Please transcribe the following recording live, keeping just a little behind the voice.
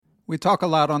We talk a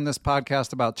lot on this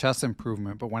podcast about chess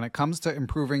improvement, but when it comes to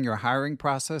improving your hiring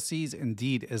processes,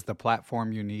 Indeed is the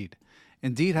platform you need.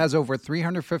 Indeed has over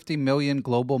 350 million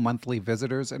global monthly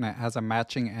visitors, and it has a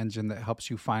matching engine that helps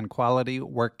you find quality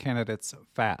work candidates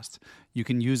fast. You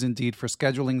can use Indeed for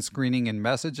scheduling, screening, and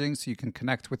messaging so you can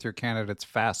connect with your candidates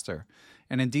faster.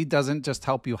 And Indeed doesn't just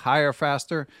help you hire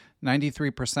faster.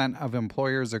 93% of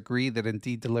employers agree that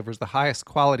Indeed delivers the highest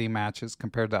quality matches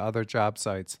compared to other job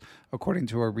sites, according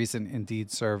to a recent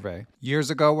Indeed survey. Years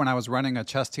ago, when I was running a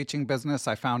chess teaching business,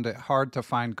 I found it hard to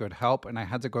find good help, and I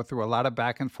had to go through a lot of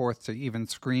back and forth to even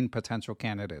screen potential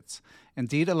candidates.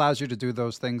 Indeed allows you to do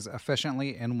those things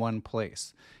efficiently in one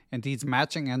place. Indeed's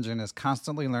matching engine is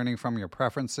constantly learning from your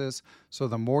preferences, so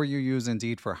the more you use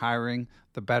Indeed for hiring,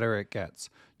 the better it gets.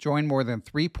 Join more than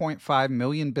 3.5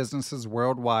 million businesses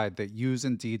worldwide that use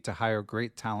Indeed to hire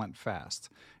great talent fast.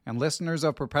 And listeners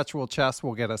of Perpetual Chess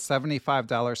will get a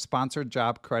 $75 sponsored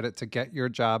job credit to get your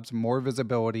jobs more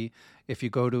visibility if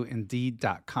you go to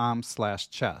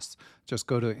Indeed.com/chess. Just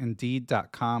go to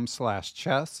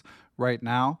Indeed.com/chess right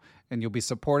now, and you'll be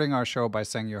supporting our show by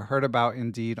saying you heard about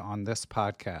Indeed on this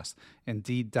podcast.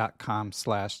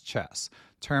 Indeed.com/chess.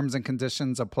 Terms and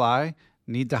conditions apply.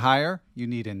 Need to hire? You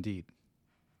need Indeed.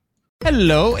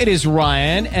 Hello, it is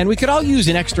Ryan, and we could all use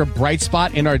an extra bright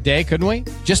spot in our day, couldn't we?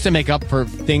 Just to make up for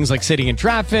things like sitting in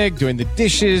traffic, doing the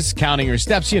dishes, counting your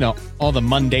steps, all the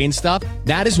mundane stuff.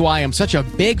 That is why I'm such a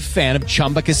big fan of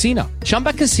Chumba Casino.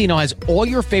 Chumba Casino has all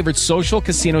your favorite social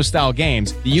casino-style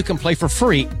games that you can play for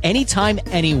free anytime,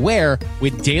 anywhere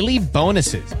with daily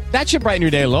bonuses. That should brighten your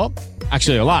day a little.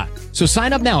 Actually, a lot. So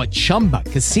sign up now at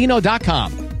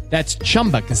ChumbaCasino.com. That's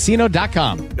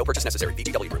ChumbaCasino.com. No purchase necessary.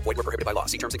 VGW Group. Void where prohibited by law.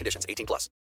 See terms and conditions. 18+.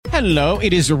 Hello,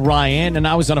 it is Ryan, and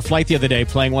I was on a flight the other day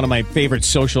playing one of my favorite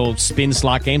social spin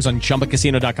slot games on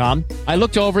ChumbaCasino.com. I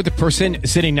looked over at the person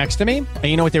sitting next to me, and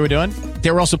you know what they were doing? They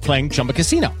were also playing Chumba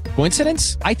Casino.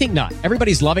 Coincidence? I think not.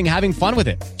 Everybody's loving having fun with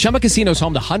it. Chumba Casino is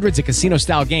home to hundreds of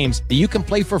casino-style games that you can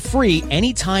play for free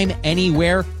anytime,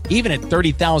 anywhere, even at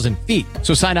 30,000 feet.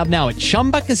 So sign up now at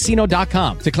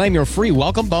ChumbaCasino.com to claim your free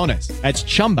welcome bonus. That's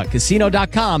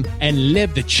ChumbaCasino.com and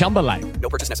live the Chumba life. No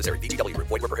purchase necessary. VGW Group.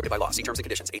 Void where prohibited by law. See terms and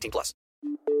conditions. 18+.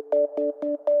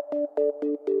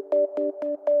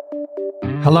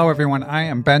 Hello, everyone. I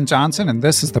am Ben Johnson, and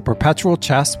this is the Perpetual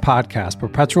Chess Podcast.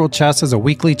 Perpetual Chess is a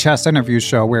weekly chess interview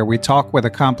show where we talk with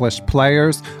accomplished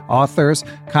players, authors,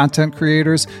 content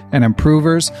creators, and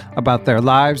improvers about their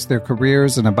lives, their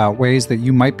careers, and about ways that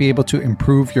you might be able to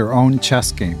improve your own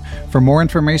chess game. For more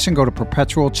information, go to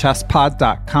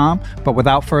perpetualchesspod.com. But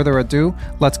without further ado,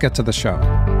 let's get to the show.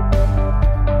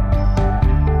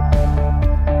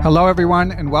 Hello,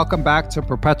 everyone, and welcome back to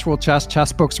Perpetual Chess,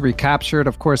 Chess Books Recaptured.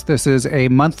 Of course, this is a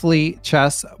monthly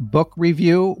chess book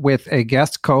review with a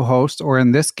guest co-host, or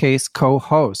in this case,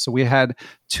 co-host. So we had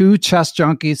two chess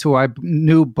junkies who I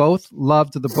knew both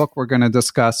loved the book we're going to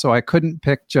discuss, so I couldn't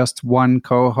pick just one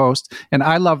co-host. And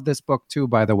I love this book too,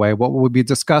 by the way. What we'll be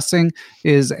discussing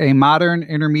is a modern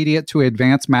intermediate to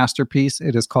advanced masterpiece.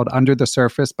 It is called Under the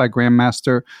Surface by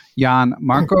Grandmaster Jan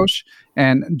Markos.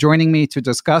 And joining me to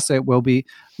discuss it will be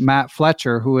Matt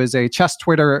Fletcher, who is a chess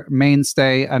Twitter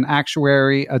mainstay, an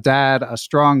actuary, a dad, a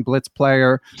strong blitz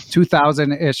player,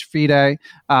 2000-ish FIDE.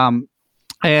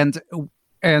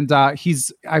 And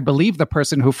he's, I believe, the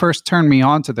person who first turned me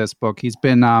on to this book. He's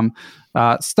been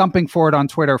stumping for it on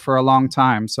Twitter for a long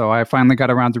time. So I finally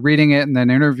got around to reading it and then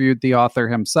interviewed the author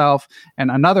himself. And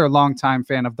another longtime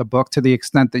fan of the book, to the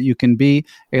extent that you can be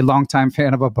a longtime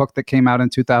fan of a book that came out in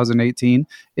 2018,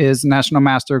 is National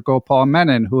Master Gopal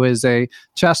Menon, who is a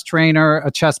chess trainer, a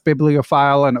chess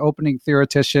bibliophile, an opening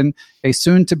theoretician, a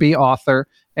soon-to-be author,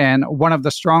 and one of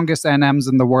the strongest NMs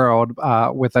in the world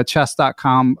with a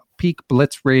chess.com peak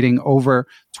blitz rating over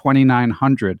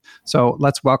 2,900. So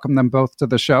let's welcome them both to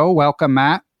the show. Welcome,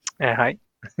 Matt. Hi.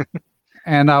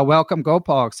 And welcome,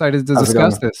 Gopal. Excited to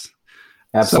discuss this.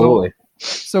 Absolutely.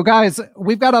 So guys,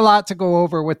 we've got a lot to go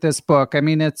over with this book. I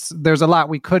mean, there's a lot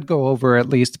we could go over at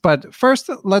least. But first,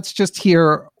 let's just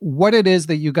hear what it is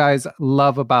that you guys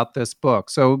love about this book.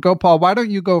 So Gopal, why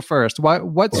don't you go first?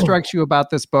 What strikes you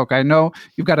about this book? I know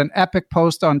you've got an epic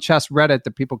post on Chess Reddit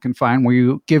that people can find where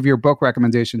you give your book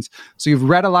recommendations. So you've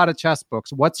read a lot of chess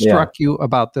books. What struck you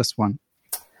about this one?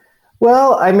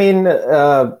 Well, I mean,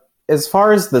 as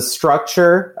far as the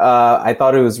structure, I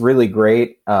thought it was really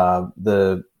great.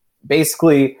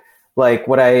 Basically, like,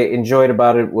 what I enjoyed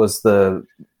about it was the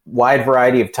wide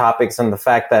variety of topics and the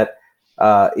fact that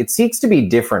it seeks to be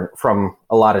different from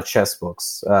a lot of chess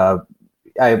books. I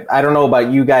don't know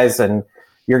about you guys and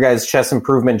your guys' chess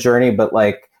improvement journey, but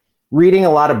like reading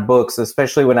a lot of books,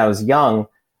 especially when I was young,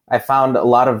 I found a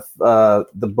lot of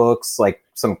the books, like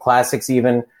some classics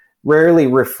even, rarely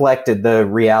reflected the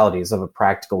realities of a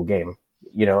practical game,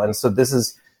 and so this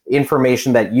is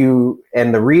information that you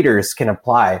and the readers can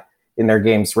apply in their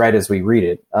games right as we read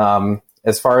it.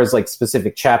 As far as like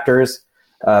specific chapters,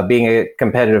 being a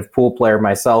competitive pool player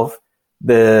myself,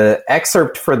 the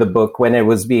excerpt for the book when it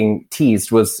was being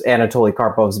teased was Anatoly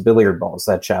Karpov's Billiard Balls,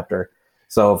 that chapter.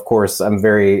 So, of course, I'm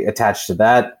very attached to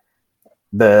that.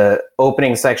 The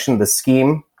opening section, the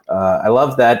scheme, I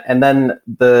love that. And then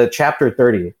the chapter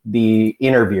 30, the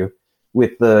interview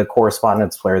with the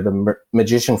correspondence player, the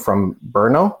magician from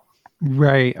Brno.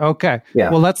 Right. Okay. Yeah.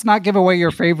 Well, let's not give away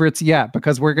your favorites yet,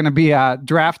 because we're going to be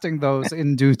drafting those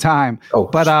in due time.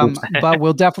 But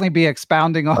we'll definitely be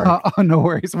expounding on no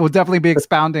worries. We'll definitely be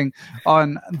expounding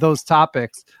on those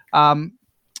topics. And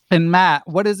Matt,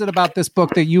 what is it about this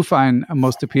book that you find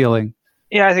most appealing?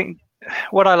 Yeah, I think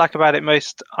what I like about it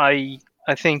most, I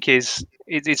think is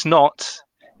it's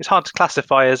hard to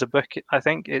classify as a book. I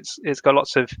think it's got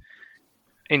lots of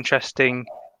interesting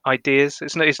ideas.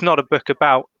 It's not a book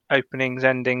about openings,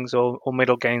 endings, or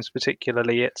middle games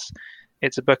particularly.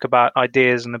 It's a book about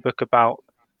ideas and a book about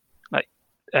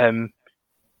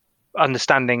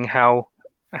understanding how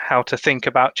to think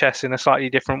about chess in a slightly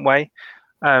different way.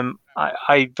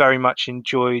 I very much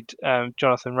enjoyed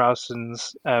Jonathan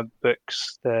Rowson's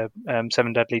books, the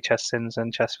Seven Deadly Chess Sins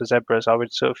and Chess for Zebras. I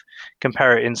would sort of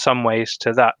compare it in some ways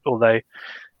to that, although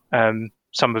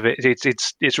some of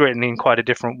it's written in quite a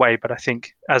different way. But I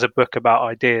think as a book about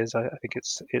ideas, I think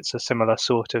it's a similar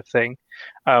sort of thing.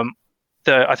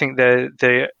 I think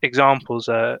the examples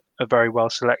are very well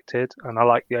selected, and I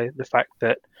like the fact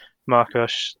that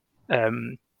Markos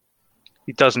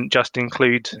he doesn't just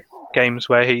include games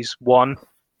where he's won.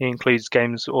 He includes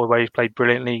games or where he's played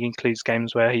brilliantly. He includes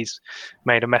games where he's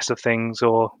made a mess of things,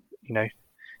 or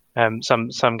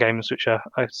some games which are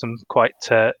some quite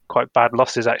bad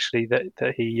losses actually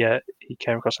that he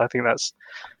came across. I think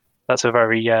that's a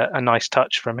very a nice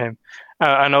touch from him,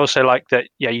 and also like that.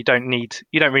 Yeah, you don't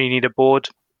really need a board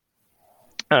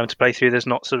to play through. There's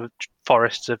not sort of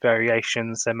forests of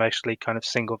variations. They're mostly kind of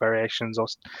single variations or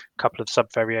a couple of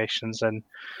sub variations, and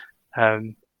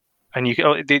you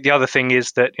the other thing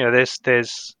is that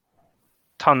there's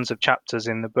tons of chapters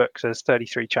in the book. There's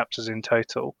 33 chapters in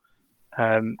total.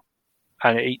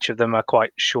 And each of them are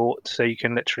quite short, so you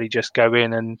can literally just go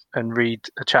in and read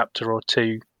a chapter or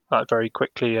two very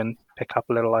quickly and pick up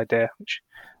a little idea, which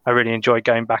I really enjoy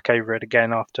going back over it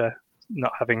again after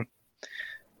not having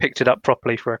picked it up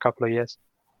properly for a couple of years.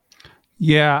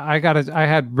 Yeah, I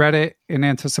had read it in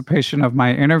anticipation of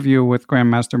my interview with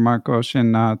Grandmaster Markos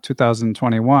in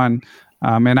 2021.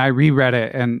 And I reread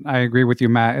it, and I agree with you,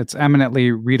 Matt. It's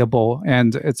eminently readable,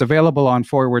 and it's available on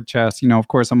Forward Chess. Of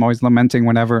course, I'm always lamenting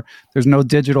whenever there's no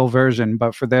digital version,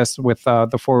 but for this, with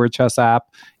the Forward Chess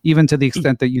app, even to the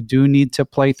extent that you do need to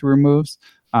play through moves,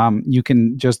 you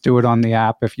can just do it on the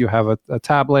app if you have a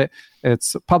tablet.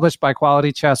 It's published by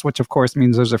Quality Chess, which of course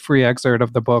means there's a free excerpt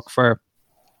of the book for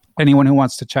anyone who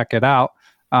wants to check it out.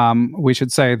 We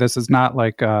should say this is not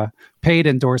like a paid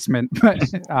endorsement, but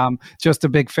just a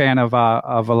big fan of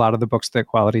a lot of the books that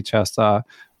Quality Chess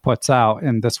puts out,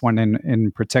 and this one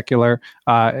in particular.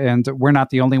 And we're not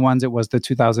the only ones. It was the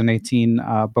 2018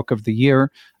 Book of the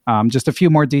Year. Just a few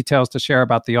more details to share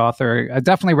about the author. I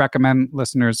definitely recommend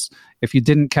listeners, if you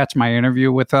didn't catch my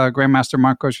interview with Grandmaster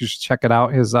Markos, you should check it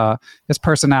out. His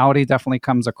personality definitely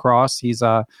comes across. He's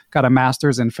got a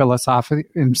master's in philosophy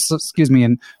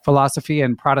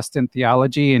and Protestant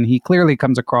theology, and he clearly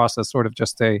comes across as sort of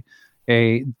just a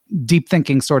deep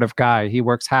thinking sort of guy. He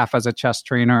works half as a chess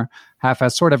trainer, half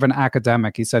as sort of an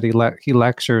academic. He said he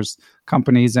lectures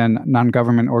companies and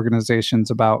non-government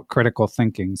organizations about critical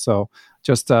thinking. So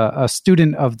just a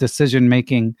student of decision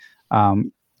making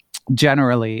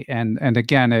generally. And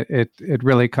again, it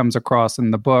really comes across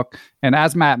in the book. And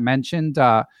as Matt mentioned,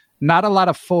 not a lot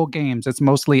of full games. It's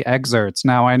mostly excerpts.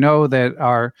 Now, I know that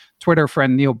our Twitter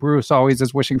friend Neil Bruce always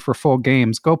is wishing for full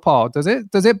games. Gopal, does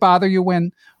it bother you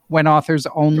when authors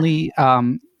only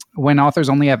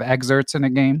have excerpts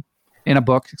in a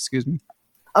book? Excuse me.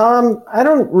 I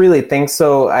don't really think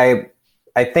so. I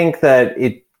think that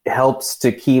it helps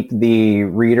to keep the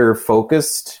reader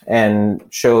focused and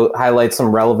highlight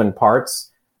some relevant parts.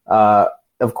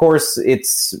 Of course,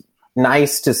 it's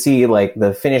nice to see like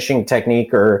the finishing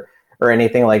technique or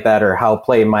anything like that, or how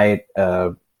play might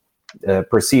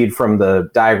proceed from the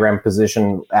diagram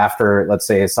position after, let's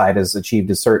say, a side has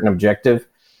achieved a certain objective.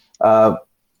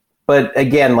 But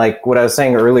again, like what I was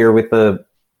saying earlier with the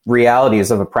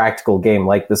realities of a practical game,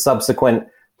 like the subsequent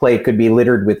play could be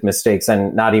littered with mistakes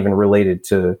and not even related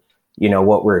to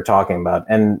what we're talking about.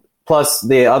 And plus,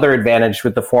 the other advantage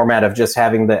with the format of just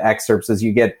having the excerpts is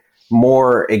you get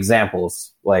more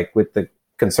examples, like with the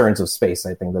concerns of space.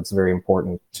 I think that's very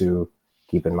important to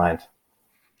keep in mind.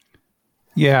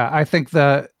 Yeah, I think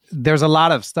there's a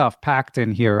lot of stuff packed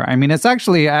in here. I mean, it's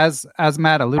actually, as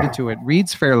Matt alluded to, it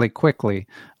reads fairly quickly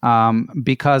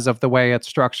because of the way it's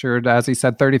structured. As he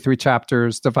said, 33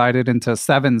 chapters divided into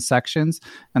 7 sections.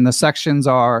 And the sections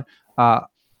are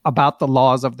about the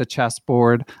laws of the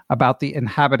chessboard, about the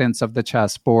inhabitants of the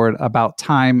chessboard, about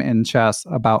time in chess,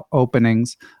 about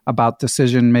openings, about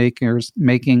decision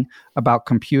making, about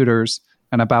computers,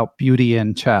 and about beauty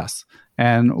in chess.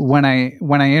 And when I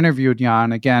interviewed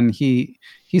Jan again, he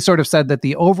sort of said that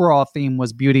the overall theme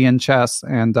was beauty in chess,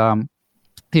 and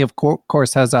he of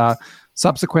course has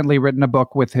subsequently written a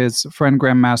book with his friend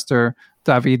Grandmaster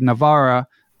David Navarra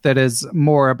that is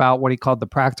more about what he called the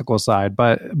practical side.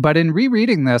 But in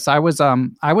rereading this, I was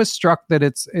struck that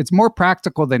it's more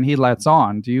practical than he lets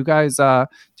on. Do you guys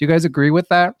agree with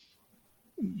that?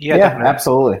 Yeah,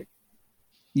 absolutely.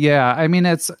 Yeah, I mean,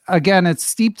 it's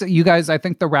steeped. You guys, I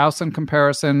think the Rowson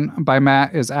comparison by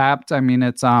Matt is apt. I mean,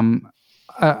 it's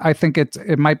I think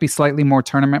it might be slightly more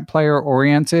tournament player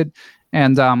oriented,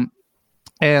 and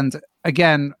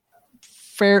again,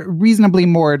 reasonably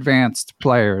more advanced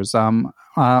players.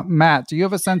 Matt, do you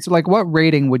have a sense of what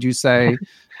rating would you say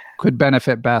could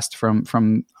benefit best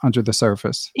from Under the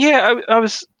Surface? Yeah, I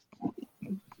was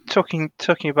talking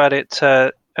about it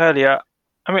earlier.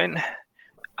 I mean,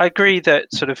 I agree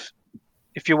that sort of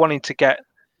if you're wanting to get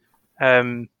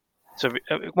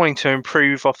wanting to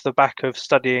improve off the back of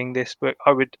studying this book,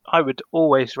 I would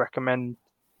always recommend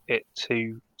it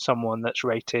to someone that's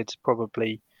rated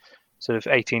probably sort of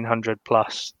 1800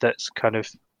 plus, that's kind of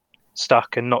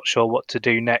stuck and not sure what to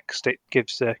do next. It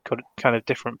gives a kind of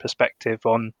different perspective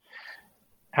on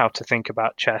how to think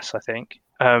about chess, I think.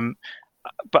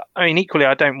 But I mean, equally,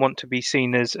 I don't want to be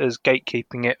seen as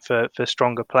gatekeeping it for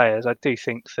stronger players. I do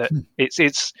think that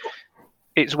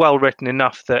it's well written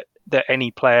enough that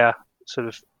any player sort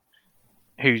of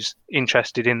who's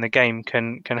interested in the game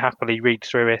can happily read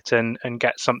through it and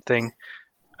get something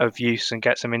of use and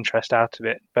get some interest out of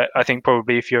it. But I think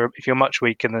probably if you're much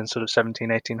weaker than sort of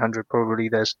 1800, probably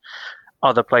there's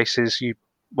other places you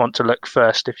want to look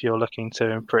first if you're looking to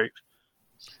improve.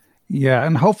 Yeah,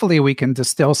 and hopefully we can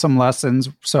distill some lessons.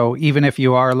 So even if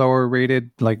you are lower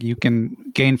rated, you can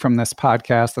gain from this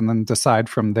podcast and then decide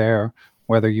from there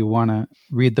whether you want to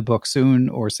read the book soon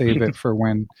or save it for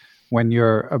when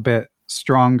you're a bit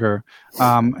stronger.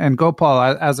 And Gopal,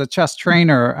 as a chess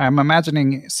trainer, I'm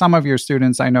imagining some of your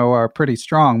students I know are pretty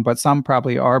strong, but some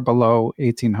probably are below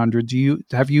 1800.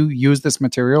 Have you used this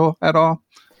material at all?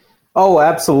 Oh,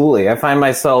 absolutely. I find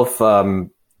myself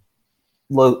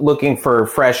looking for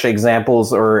fresh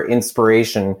examples or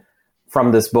inspiration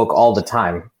from this book all the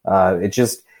time.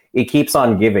 It keeps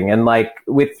on giving. And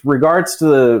with regards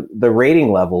to the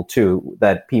rating level too,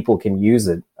 that people can use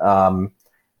it.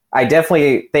 I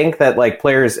definitely think that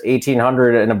players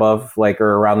 1800 and above, or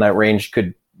around that range,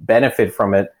 could benefit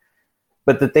from it.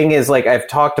 But the thing is, I've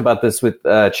talked about this with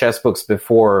chess books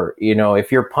before,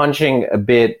 if you're punching a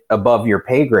bit above your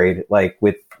pay grade,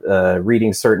 with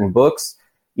reading certain books,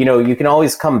 you can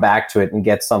always come back to it and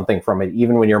get something from it,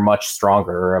 even when you're much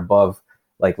stronger or above,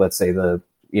 let's say the,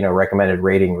 recommended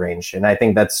rating range. And I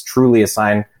think that's truly a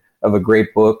sign of a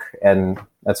great book. And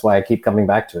that's why I keep coming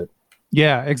back to it.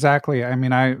 Yeah, exactly. I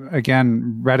mean, I,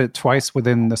 again, read it twice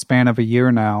within the span of a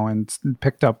year now and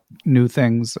picked up new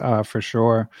things for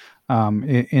sure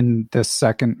in this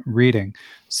second reading.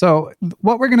 So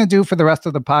what we're going to do for the rest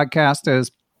of the podcast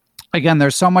is, again,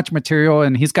 there's so much material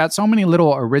and he's got so many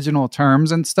little original terms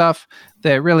and stuff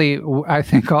that really, I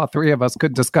think all three of us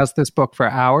could discuss this book for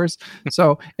hours.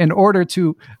 So in order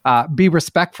to be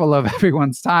respectful of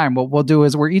everyone's time, what we'll do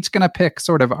is we're each going to pick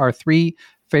sort of our 3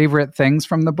 favorite things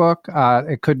from the book.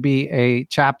 It could be a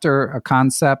chapter, a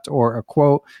concept, or a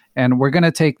quote, and we're going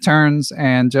to take turns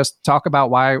and just talk about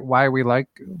why we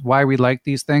like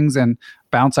these things and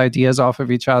bounce ideas off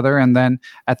of each other. And then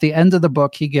at the end of the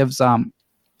book, he gives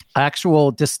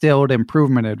actual distilled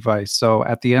improvement advice. So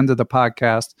at the end of the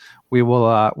podcast, we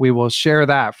will share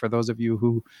that for those of you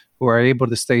who are able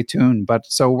to stay tuned. But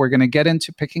so we're going to get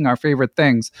into picking our favorite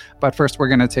things. But first, we're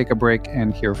going to take a break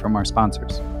and hear from our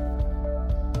sponsors.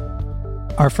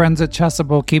 Our friends at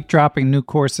Chessable keep dropping new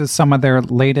courses. Some of their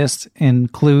latest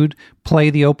include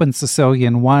Play the Open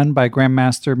Sicilian 1 by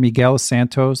Grandmaster Miguel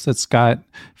Santos. That's got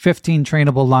 15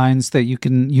 trainable lines that you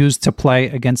can use to play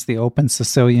against the Open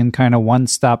Sicilian, kind of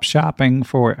one-stop shopping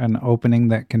for an opening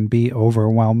that can be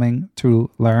overwhelming to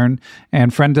learn.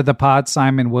 And friend of the pod,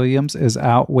 Simon Williams, is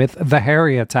out with The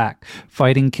Harry Attack,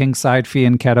 fighting kingside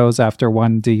fianchettos after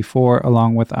 1d4,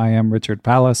 along with I Am Richard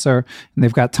Palliser. And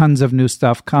they've got tons of new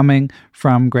stuff coming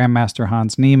from Grandmaster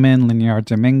Hans Niemann, Linear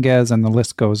Dominguez, and the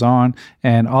list goes on.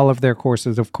 And all of their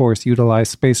courses, of course, utilize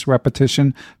space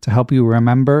repetition to help you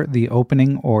remember the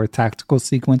opening or tactical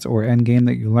sequence or endgame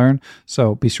that you learn.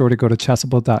 So be sure to go to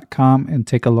Chessable.com and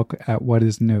take a look at what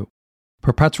is new.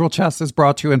 Perpetual Chess is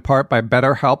brought to you in part by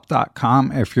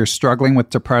BetterHelp.com. If you're struggling with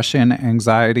depression,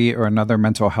 anxiety, or another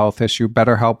mental health issue,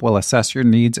 BetterHelp will assess your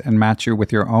needs and match you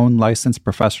with your own licensed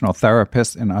professional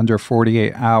therapist in under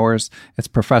 48 hours. It's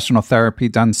professional therapy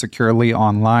done securely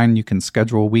online. You can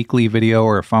schedule weekly video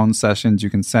or phone sessions. You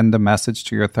can send a message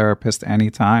to your therapist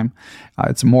anytime.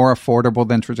 It's more affordable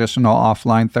than traditional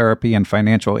offline therapy, and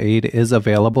financial aid is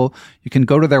available. You can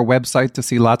go to their website to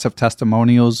see lots of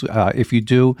testimonials. If you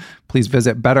do, please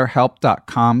visit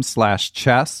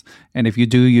betterhelp.com/chess. And if you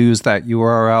do use that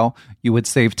URL, you would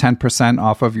save 10%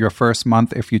 off of your first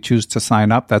month if you choose to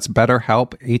sign up. That's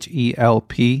BetterHelp,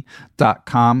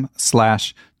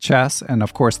 HELP.com/chess. And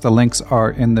of course, the links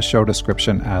are in the show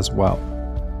description as well.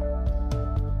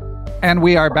 And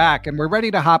we are back, and we're ready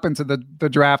to hop into the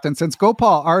draft. And since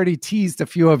Gopal already teased a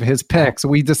few of his picks,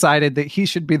 we decided that he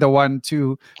should be the one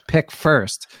to pick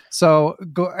first. So,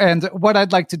 and what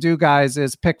I'd like to do, guys,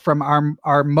 is pick from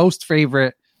our most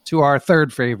favorite to our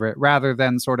third favorite, rather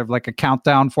than sort of like a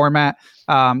countdown format,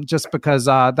 just because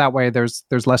that way there's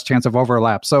less chance of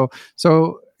overlap. So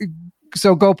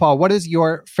Gopal, what is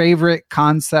your favorite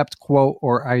concept, quote,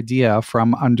 or idea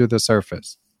from Under the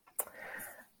Surface?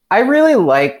 I really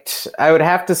liked, I would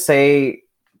have to say,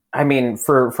 I mean,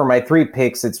 for my three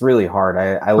picks, it's really hard.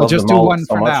 I love just them all do one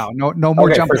so for much. now. No more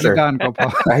jumping the gun,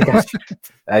 Gopal.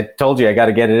 I told you I got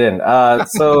to get it in.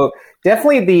 So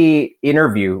definitely the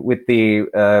interview with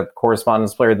the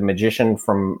correspondence player, the magician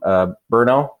from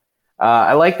Brno.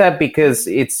 I like that because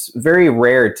it's very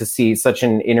rare to see such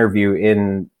an interview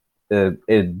in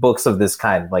books of this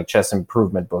kind, like chess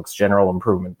improvement books, general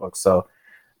improvement books. So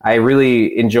I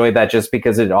really enjoyed that just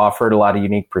because it offered a lot of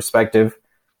unique perspective.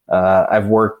 I've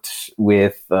worked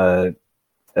with ICCF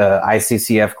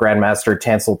Grandmaster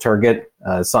Tansel Turgut,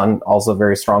 son, also a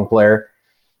very strong player.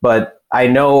 But I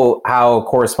know how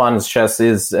correspondence chess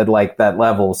is at like that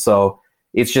level, so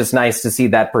it's just nice to see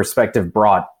that perspective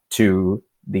brought to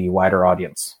the wider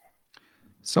audience.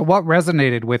 So what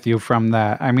resonated with you from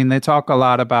that? I mean, they talk a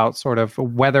lot about sort of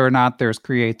whether or not there's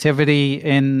creativity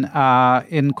in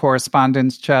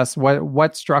correspondence chess.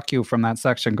 What struck you from that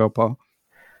section, Gopal?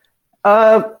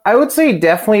 I would say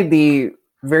definitely the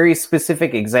very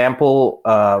specific example.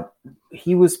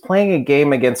 He was playing a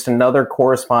game against another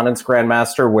correspondence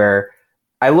grandmaster where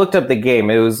I looked up the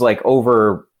game. It was like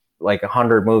over like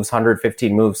 100 moves,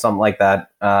 115 moves, something like that,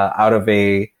 out of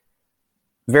a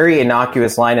very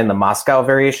innocuous line in the Moscow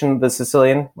variation of the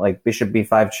Sicilian, like bishop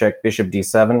b5 check, bishop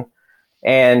d7.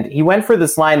 And he went for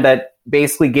this line that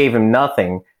basically gave him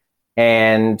nothing,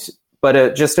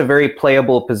 but just a very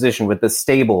playable position with a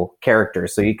stable character,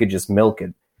 so he could just milk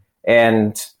it.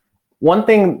 And one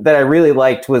thing that I really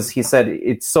liked was he said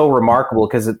it's so remarkable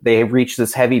because they have reached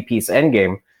this heavy piece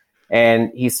endgame.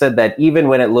 And he said that even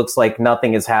when it looks like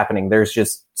nothing is happening, there's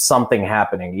just something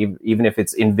happening, even if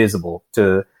it's invisible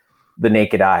to the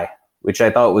naked eye, which I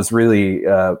thought was really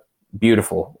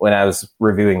beautiful when I was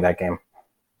reviewing that game.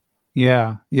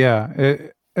 Yeah.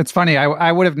 It's funny.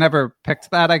 I would have never picked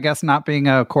that, I guess, not being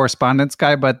a correspondence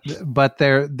guy, but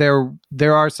there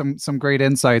are some great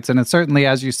insights, and it's certainly,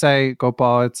 as you say,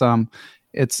 Gopal,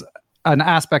 it's an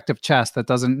aspect of chess that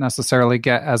doesn't necessarily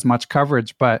get as much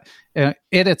coverage, but it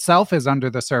itself is under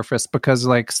the surface because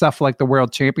like stuff like the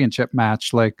World Championship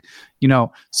match, like, you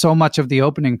know, so much of the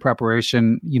opening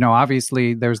preparation, you know,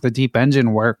 obviously there's the deep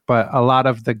engine work, but a lot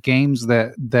of the games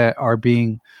that are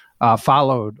being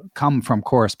followed come from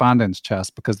correspondence chess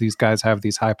because these guys have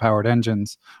these high powered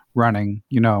engines running,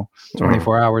 you know,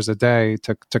 24 hours a day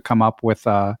to come up with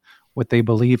what they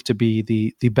believe to be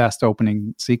the best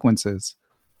opening sequences.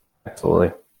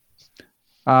 Absolutely.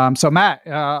 So Matt,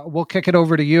 we'll kick it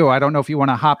over to you. I don't know if you want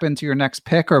to hop into your next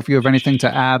pick or if you have anything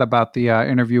to add about the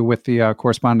interview with the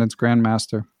correspondence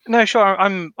grandmaster. No, sure.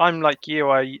 I'm like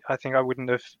you. I think I wouldn't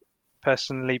have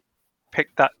personally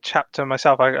picked that chapter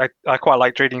myself. I quite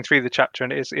liked reading through the chapter,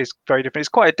 and it is very different. It's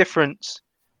quite a different,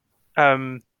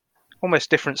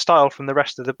 almost different style from the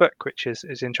rest of the book, which is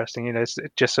interesting. You know,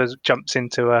 it just sort of jumps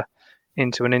into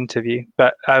into an interview.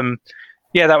 But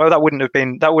that wouldn't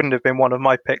have been one of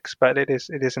my picks, but it is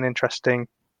an interesting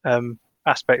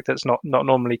aspect that's not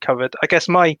normally covered. I guess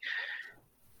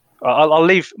I'll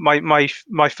leave my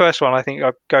first one. I think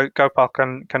Gopal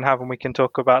can have, and we can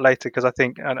talk about later, because I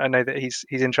know that he's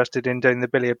interested in doing the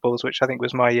billiard balls, which I think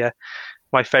was my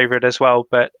favorite as well.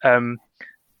 But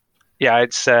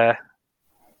it's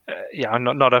I'm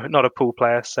not a pool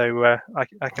player, so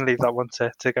I can leave that one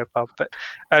to Gopal. But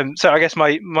so I guess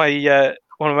my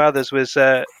one of my others was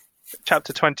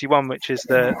chapter 21, which is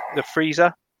the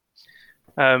freezer.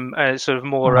 And it's sort of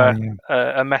more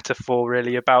a metaphor,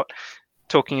 really, about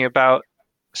talking about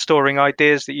storing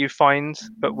ideas that you find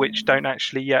but which don't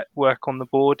actually yet work on the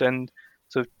board, and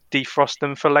sort of defrost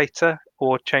them for later,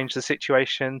 or change the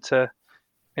situation to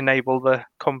enable the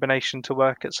combination to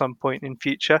work at some point in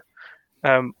future.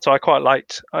 So I quite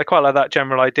like that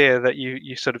general idea that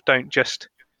you sort of don't just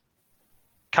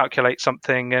calculate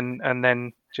something and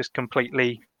then just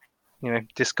completely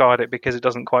discard it because it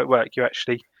doesn't quite work. You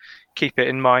actually keep it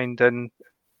in mind and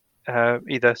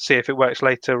either see if it works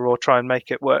later or try and make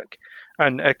it work.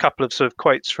 And a couple of sort of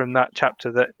quotes from that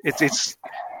chapter, that it's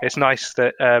nice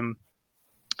that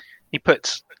he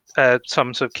puts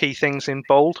some sort of key things in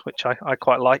bold, which I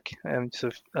quite like, and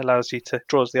sort of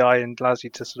draws the eye and allows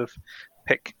you to sort of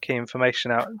pick key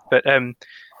information out. But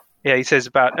he says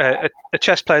about a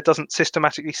chess player doesn't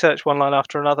systematically search one line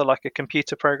after another like a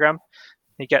computer program.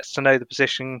 He gets to know the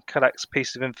position, collects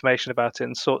pieces of information about it,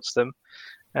 and sorts them.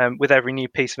 With every new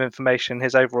piece of information,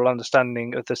 his overall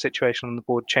understanding of the situation on the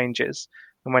board changes.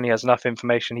 And when he has enough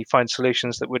information, he finds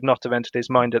solutions that would not have entered his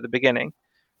mind at the beginning.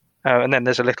 And then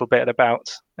there's a little bit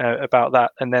about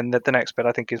that. And then the next bit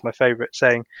I think is my favourite,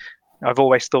 saying, I've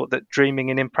always thought that dreaming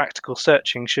and impractical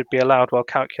searching should be allowed while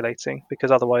calculating,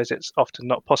 because otherwise it's often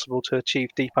not possible to achieve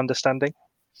deep understanding.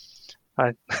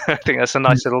 I think that's a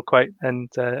nice little quote, and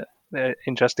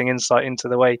interesting insight into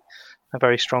the way a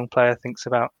very strong player thinks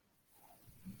about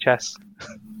chess.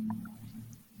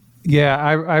 Yeah,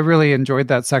 I really enjoyed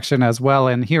that section as well,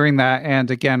 and hearing that. And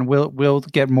again, we'll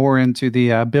get more into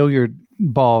the billiard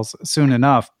balls soon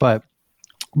enough, but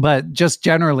just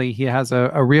generally, he has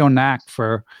a real knack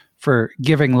for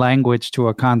giving language to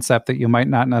a concept that you might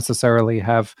not necessarily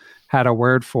have had a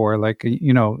word for. Like,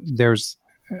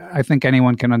 I think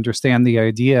anyone can understand the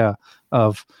idea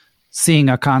of seeing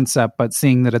a concept, but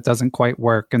seeing that it doesn't quite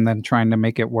work and then trying to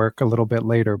make it work a little bit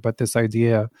later. But this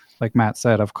idea, like Matt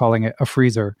said, of calling it a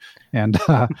freezer and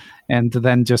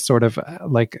then just sort of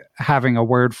like having a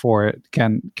word for it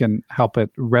can help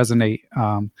it resonate,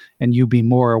 and you be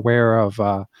more aware of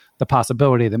the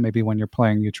possibility that maybe when you're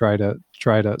playing, you try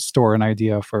to store an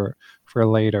idea for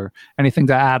later. Anything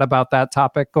to add about that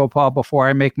topic, Gopal, before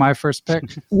I make my first pick?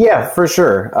 Yeah, for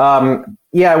sure.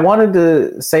 I wanted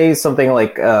to say something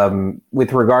like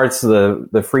with regards to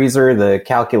the freezer, the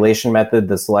calculation method,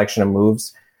 the selection of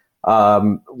moves.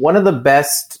 One of the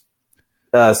best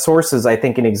sources, I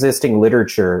think, in existing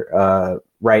literature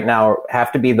right now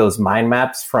have to be those mind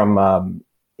maps from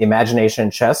Imagination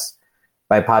in Chess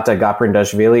by Pata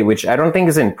Gaprindashvili, which I don't think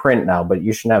is in print now, but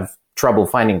you shouldn't have trouble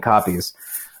finding copies.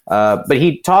 But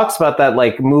he talks about that,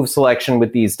 like, move selection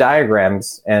with these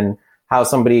diagrams and how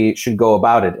somebody should go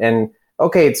about it. And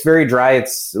okay, it's very dry,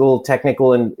 it's a little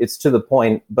technical, and it's to the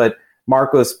point, but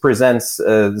Marcos presents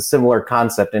a similar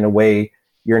concept in a way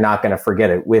you're not going to forget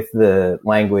it, with the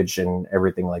language and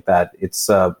everything like that. It's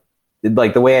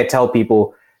like the way I tell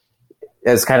people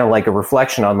as kind of like a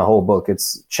reflection on the whole book.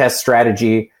 It's chess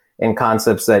strategy and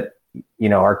concepts that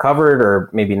are covered or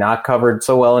maybe not covered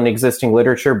so well in existing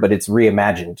literature, but it's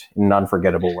reimagined in an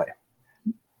unforgettable way.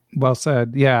 Well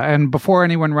said. Yeah. And before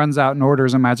anyone runs out and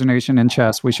orders Imagination in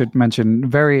Chess, we should mention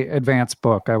very advanced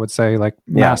book, I would say, like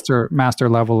master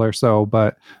level or so.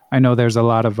 But I know there's a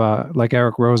lot of, like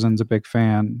Eric Rosen's a big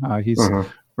fan. He's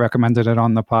recommended it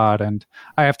on the pod. And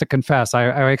I have to confess,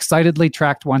 I excitedly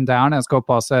tracked one down. As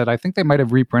Gopal said, I think they might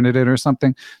have reprinted it or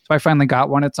something. So I finally got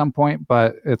one at some point,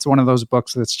 but it's one of those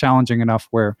books that's challenging enough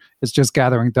where it's just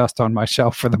gathering dust on my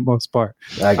shelf for the most part.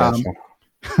 I got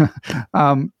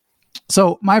you.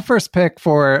 So my first pick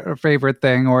for a favorite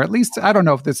thing, or at least I don't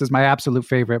know if this is my absolute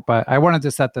favorite, but I wanted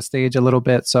to set the stage a little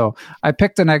bit. So I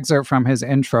picked an excerpt from his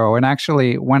intro. And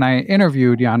actually, when I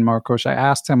interviewed Jan Markos, I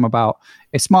asked him about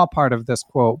a small part of this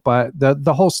quote, but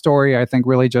the whole story, I think,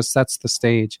 really just sets the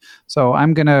stage. So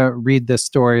I'm going to read this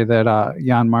story that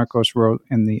Jan Markos wrote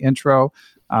in the intro.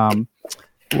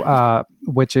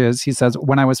 Which is, he says,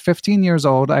 when I was 15 years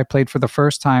old, I played for the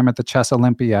first time at the Chess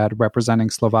Olympiad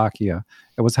representing Slovakia.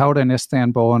 It was held in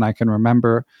Istanbul, and I can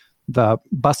remember the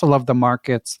bustle of the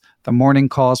markets, the morning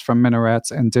calls from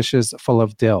minarets, and dishes full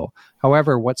of dill.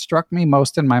 However, what struck me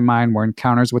most in my mind were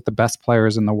encounters with the best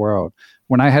players in the world.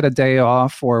 When I had a day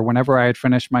off or whenever I had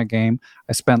finished my game,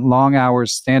 I spent long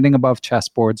hours standing above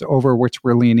chessboards over which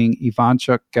were leaning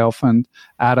Ivanchuk, Gelfand,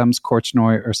 Adams,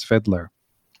 Korchnoi, or Svidler.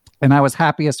 And I was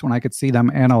happiest when I could see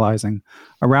them analyzing.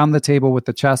 Around the table with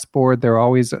the chessboard, there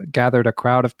always gathered a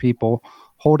crowd of people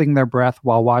holding their breath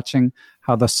while watching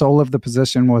how the soul of the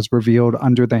position was revealed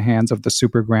under the hands of the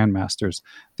super grandmasters.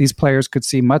 These players could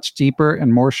see much deeper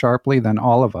and more sharply than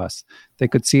all of us. They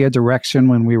could see a direction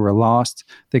when we were lost.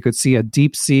 They could see a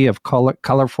deep sea of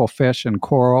colorful fish and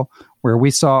coral where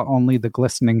we saw only the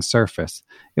glistening surface.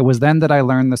 It was then that I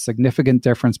learned the significant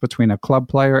difference between a club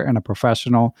player and a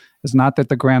professional is not that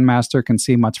the grandmaster can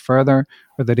see much further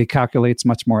or that he calculates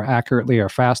much more accurately or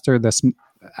faster.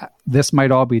 This might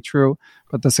all be true,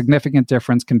 but the significant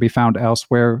difference can be found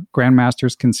elsewhere.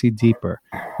 Grandmasters can see deeper.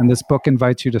 And this book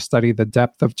invites you to study the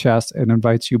depth of chess and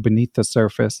invites you beneath the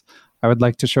surface. I would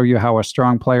like to show you how a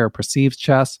strong player perceives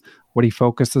chess, what he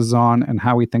focuses on, and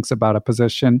how he thinks about a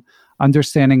position.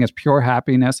 Understanding is pure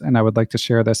happiness, and I would like to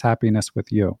share this happiness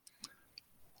with you.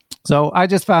 So I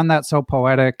just found that so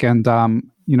poetic, and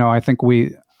I think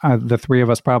the three of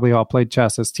us probably all played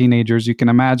chess as teenagers. You can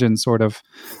imagine sort of,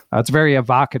 it's very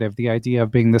evocative, the idea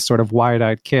of being this sort of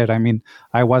wide-eyed kid. I mean,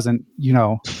 I wasn't,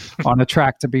 on a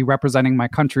track to be representing my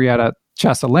country at a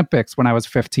chess Olympics when I was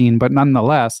 15, but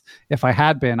nonetheless, if I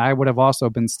had been, I would have also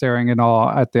been staring in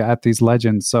awe at these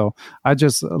legends. So I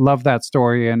just love that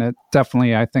story, and it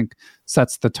definitely, I think,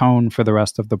 sets the tone for the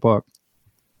rest of the book.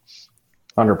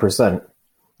 100%.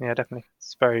 Yeah, definitely.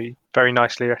 It's very, very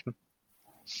nicely written.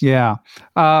 Yeah.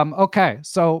 Okay.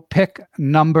 So pick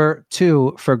number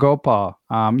 2 for Gopal.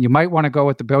 You might want to go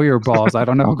with the billiard balls. I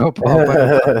don't know, Gopal,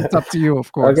 but it's up to you,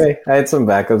 of course. Okay. I had some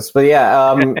backups, but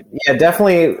yeah,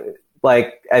 definitely.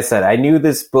 Like I said, I knew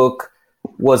this book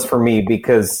was for me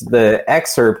because the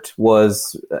excerpt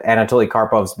was Anatoly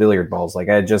Karpov's Billiard Balls. Like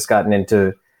I had just gotten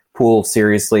into pool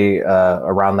seriously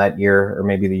around that year, or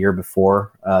maybe the year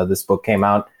before this book came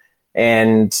out.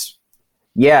 And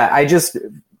yeah,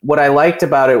 what I liked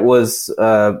about it was,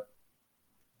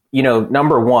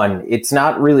 number one, it's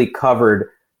not really covered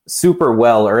super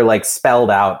well or like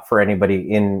spelled out for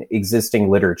anybody in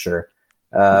existing literature.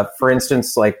 For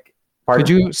instance, like, Could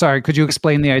you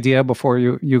explain the idea before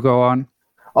you go on?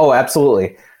 Oh,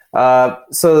 absolutely.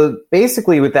 So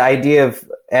basically with the idea of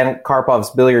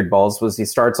Karpov's Billiard Balls was he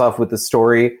starts off with the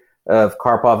story of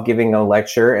Karpov giving a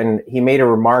lecture, and he made a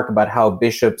remark about how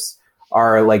bishops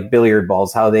are like billiard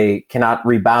balls, how they cannot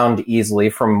rebound easily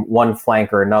from one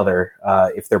flank or another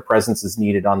if their presence is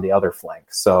needed on the other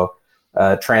flank. So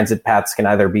transit paths can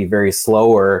either be very slow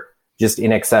or just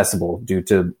inaccessible due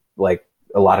to like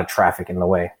a lot of traffic in the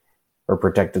way. Or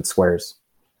protected squares.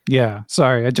 Yeah,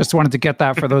 sorry. I just wanted to get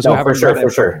that for those who haven't read it. For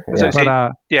sure.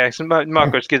 Yeah. So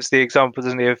Marcos gives the example,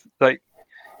 doesn't he, of like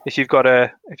if you've got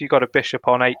a bishop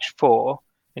on h4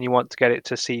 and you want to get it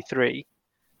to c3,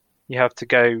 you have to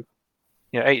go,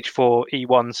 h4 e1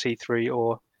 c3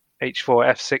 or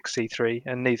h4 f6 c3,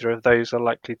 and neither of those are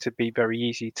likely to be very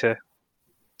easy to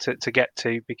get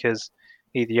to because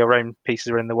either your own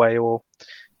pieces are in the way or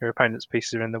your opponent's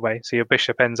pieces are in the way. So your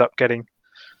bishop ends up getting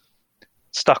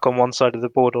stuck on one side of the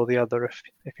board or the other if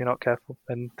you're not careful,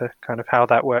 and the kind of how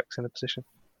that works in a position.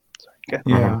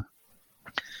 Yeah,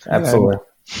 absolutely.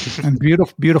 And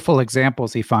beautiful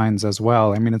examples he finds as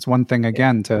well. I mean, it's one thing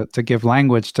again to give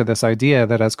language to this idea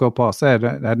that, as Gopal said,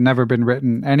 had never been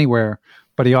written anywhere,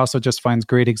 but he also just finds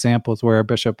great examples where a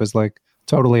bishop is like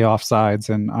totally offsides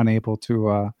and unable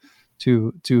to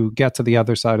get to the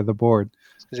other side of the board.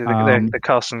 The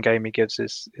Carlsen game he gives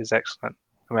is excellent.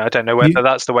 I mean, I don't know whether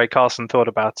that's the way Carlsen thought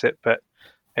about it, but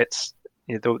it's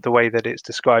the way that it's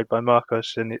described by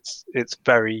Marcos, and it's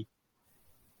very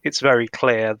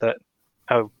clear that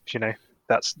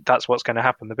that's what's going to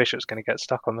happen. The bishop's going to get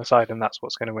stuck on the side, and that's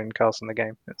what's going to win Carlsen the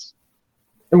game.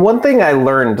 And one thing I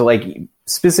learned, like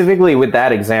specifically with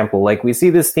that example, like we see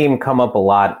this theme come up a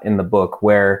lot in the book,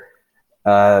 where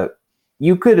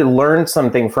you could learn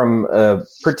something from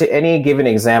any given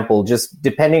example, just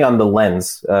depending on the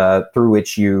lens through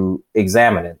which you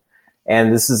examine it.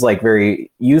 And this is like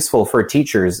very useful for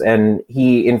teachers. And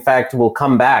he, in fact, will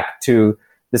come back to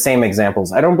the same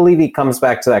examples. I don't believe he comes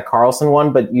back to that Carlsen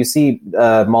one, but you see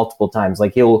multiple times,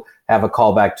 like he'll have a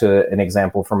callback to an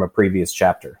example from a previous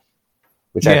chapter,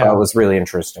 which I thought was really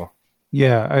interesting.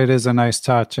 Yeah, it is a nice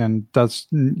touch and does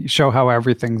show how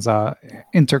everything's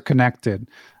interconnected.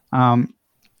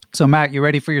 So Matt, you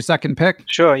ready for your second pick?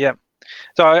 Sure, yeah.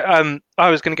 So I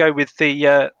was going to go with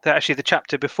the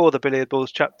chapter before the billiard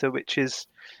balls chapter, which is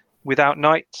Without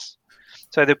Knights.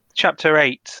 So the chapter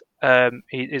 8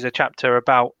 is a chapter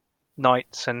about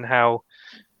knights and how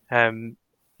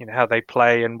how they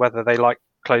play and whether they like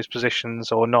closed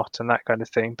positions or not and that kind of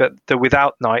thing. But the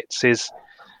Without Knights is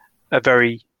a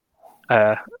very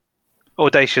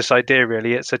audacious idea,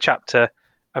 really. It's a chapter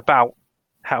about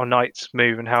how knights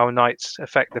move and how knights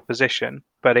affect the position,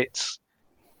 but it's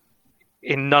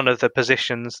in none of the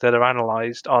positions that are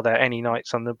analysed are there any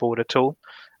knights on the board at all.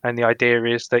 And the idea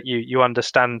is that you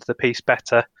understand the piece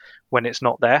better when it's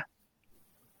not there.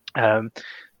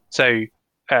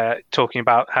 Talking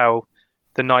about how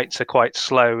the knights are quite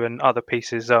slow and other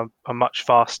pieces are much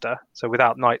faster. So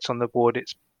without knights on the board,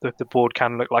 the board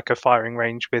can look like a firing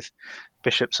range with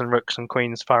bishops and rooks and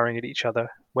queens firing at each other,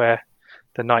 where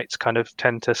the knights kind of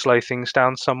tend to slow things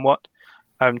down somewhat.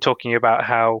 Talking about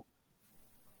how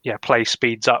play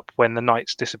speeds up when the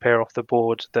knights disappear off the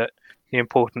board, that the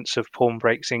importance of pawn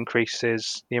breaks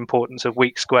increases, the importance of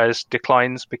weak squares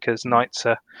declines because knights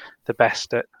are the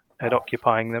best at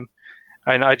occupying them.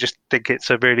 And I just think it's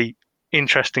a really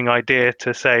interesting idea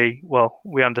to say, well,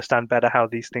 we understand better how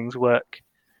these things work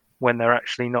when they're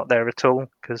actually not there at all,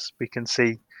 because we can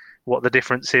see what the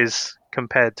difference is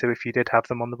compared to if you did have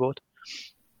them on the board.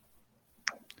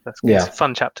 It's a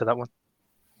fun chapter, that one.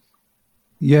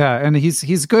 Yeah, and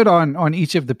he's good on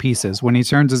each of the pieces when he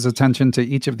turns his attention to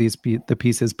each of the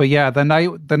pieces. But yeah, the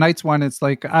knights one, it's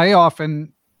like I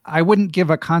wouldn't give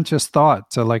a conscious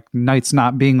thought to like knights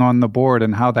not being on the board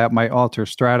and how that might alter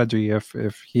strategy if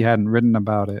he hadn't written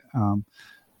about it.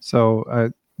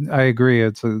 So I agree,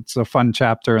 it's a fun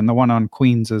chapter, and the one on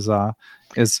queens is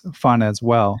fun as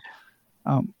well.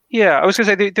 I was going to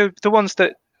say the ones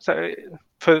that. So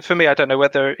for me, I don't know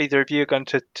whether either of you are going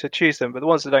to choose them, but the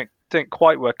ones that don't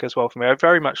quite work as well for me, I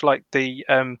very much like the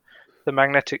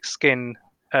magnetic skin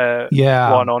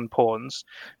one on pawns.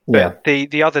 But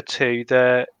the other two,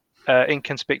 the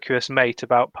inconspicuous mate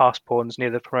about pass pawns near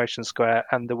the promotion square,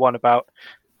 and the one about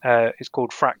is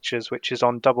called fractures, which is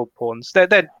on double pawns.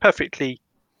 They're perfectly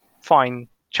fine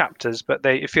chapters, but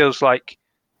it feels like,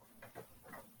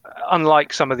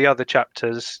 unlike some of the other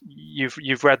chapters,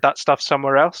 you've read that stuff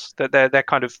somewhere else. That they're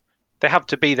kind of, they have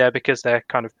to be there because they're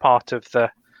kind of part of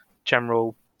the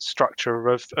general structure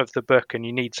of the book, and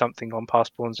you need something on pass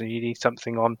pawns and you need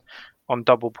something on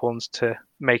double pawns to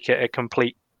make it a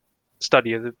complete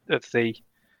study of the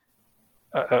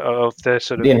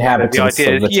sort of the inhabitants the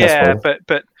idea. Of the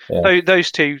chessboard.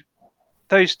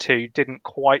 Those two didn't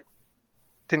quite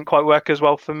work as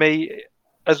well for me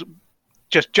as.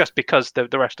 Just because the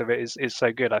rest of it is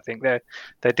so good. I think they're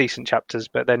decent chapters,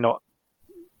 but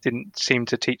didn't seem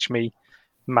to teach me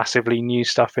massively new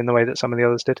stuff in the way that some of the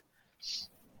others did.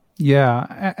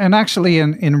 Yeah, and actually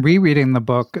in rereading the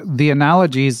book, the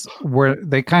analogies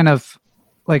they kind of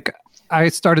like, I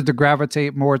started to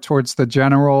gravitate more towards the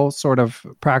general sort of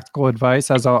practical advice,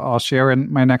 as I'll share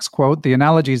in my next quote. The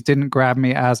analogies didn't grab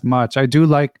me as much. I do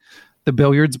like the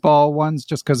billiards ball ones,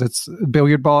 just because it's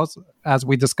billiard balls, as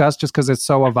we discussed, just because it's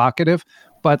so evocative.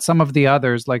 But some of the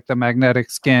others, like the magnetic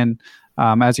skin,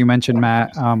 as you mentioned,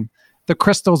 Matt, the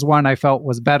crystals one I felt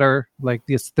was better. Like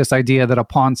this idea that a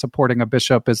pawn supporting a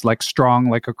bishop is like strong,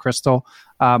 like a crystal.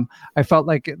 I felt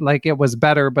like it was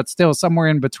better, but still somewhere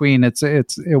in between.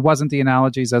 It wasn't the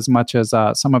analogies as much as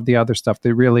some of the other stuff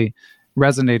that really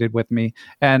resonated with me.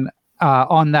 And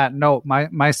on that note,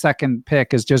 my second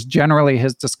pick is just generally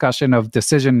his discussion of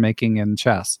decision-making in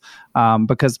chess.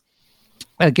 Because,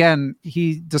 again,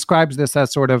 he describes this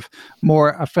as sort of more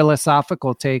a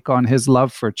philosophical take on his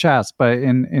love for chess. But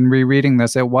in rereading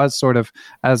this, it was sort of,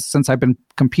 since I've been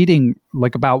competing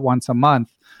like about once a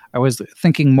month, I was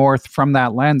thinking more from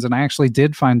that lens, and I actually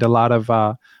did find a lot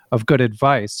of good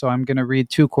advice. So I'm going to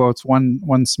read two quotes,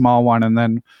 one small one and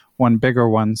then one bigger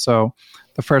one. So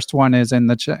the first one is in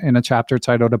a chapter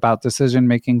titled About Decision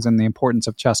Makings and the Importance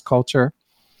of Chess Culture.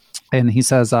 And he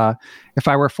says, if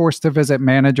I were forced to visit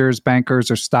managers, bankers,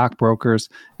 or stockbrokers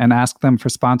and ask them for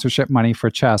sponsorship money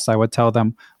for chess, I would tell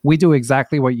them, we do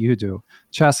exactly what you do.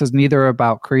 Chess is neither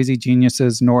about crazy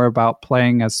geniuses nor about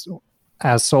playing as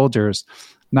soldiers,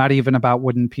 not even about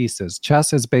wooden pieces.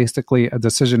 Chess is basically a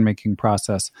decision-making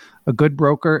process. A good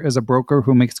broker is a broker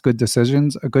who makes good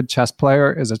decisions. A good chess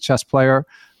player is a chess player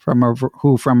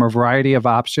who from a variety of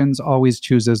options always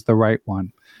chooses the right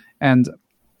one. And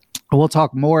we'll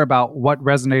talk more about what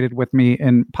resonated with me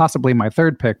in possibly my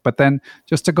third pick. But then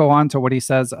just to go on to what he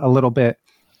says a little bit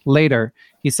later,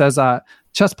 he says,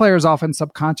 Chess players often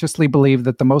subconsciously believe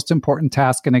that the most important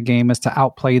task in a game is to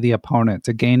outplay the opponent,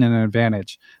 to gain an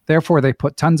advantage. Therefore, they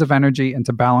put tons of energy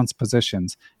into balanced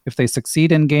positions. If they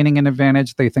succeed in gaining an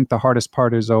advantage, they think the hardest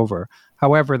part is over.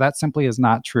 However, that simply is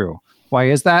not true. Why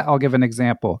is that? I'll give an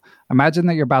example. Imagine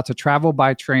that you're about to travel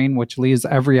by train, which leaves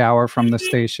every hour from the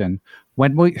station.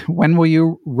 When will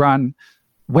you run?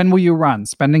 When will you run?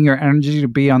 Spending your energy to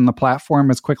be on the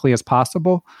platform as quickly as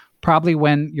possible? Probably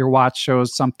when your watch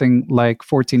shows something like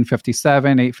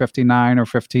 14:57, 8:59, or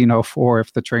 15:04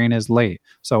 if the train is late.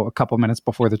 So a couple minutes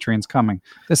before the train's coming.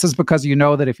 This is because you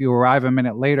know that if you arrive a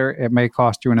minute later, it may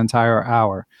cost you an entire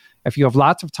hour. If you have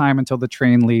lots of time until the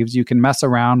train leaves, you can mess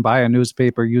around, buy a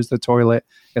newspaper, use the toilet.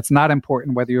 It's not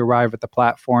important whether you arrive at the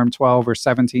platform 12 or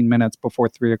 17 minutes before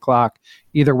 3 o'clock.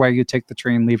 Either way, you take the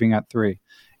train leaving at 3.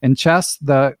 In chess,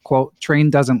 the, quote, train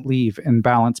doesn't leave in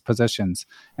balanced positions.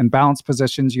 In balanced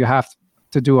positions, you have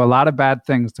to do a lot of bad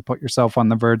things to put yourself on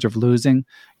the verge of losing.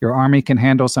 Your army can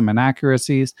handle some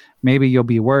inaccuracies. Maybe you'll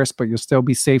be worse, but you'll still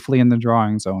be safely in the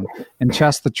drawing zone. In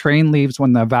chess, the train leaves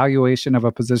when the evaluation of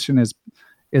a position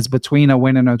is between a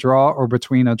win and a draw or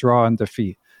between a draw and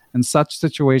defeat. In such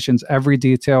situations, every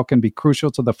detail can be crucial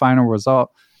to the final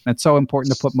result. And it's so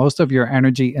important to put most of your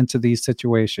energy into these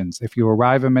situations. If you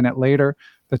arrive a minute later,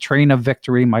 the train of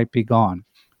victory might be gone.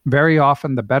 Very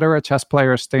often, the better a chess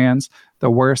player stands, the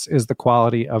worse is the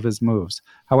quality of his moves.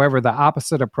 However, the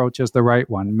opposite approach is the right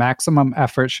one. Maximum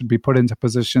effort should be put into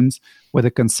positions with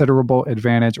a considerable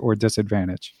advantage or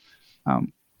disadvantage.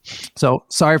 So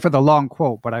sorry for the long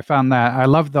quote, but I found that I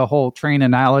love the whole train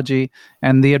analogy,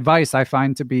 and the advice I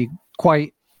find to be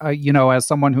quite as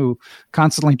someone who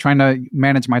constantly trying to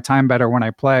manage my time better when I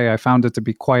play, I found it to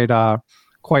be quite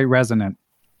resonant.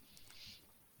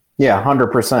 Yeah,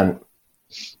 100%.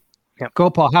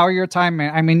 Gopal, how are your time?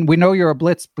 I mean, we know you're a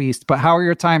blitz beast, but how are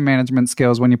your time management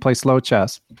skills when you play slow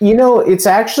chess? It's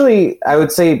actually, I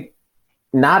would say,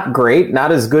 not great,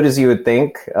 not as good as you would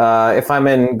think. If I'm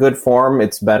in good form,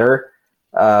 it's better.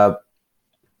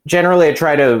 Generally, I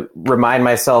try to remind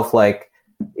myself, like,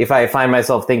 if I find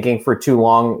myself thinking for too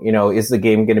long, is the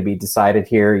game going to be decided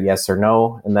here, yes or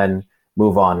no, and then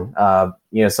move on.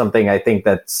 Something I think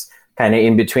that's kind of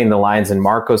in between the lines in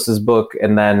Marcos's book,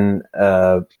 and then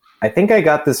I think I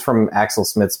got this from Axel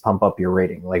Smith's Pump Up Your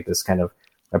Rating, like this kind of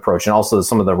approach, and also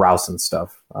some of the Rowson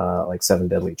stuff, like 7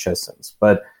 Deadly Chess Sins.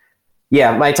 But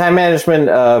yeah, my time management,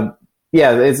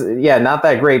 it's not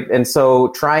that great. And so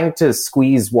trying to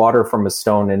squeeze water from a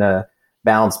stone in a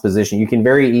balanced position, you can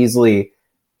very easily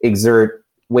exert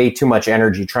way too much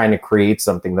energy trying to create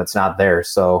something that's not there.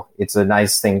 So it's a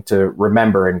nice thing to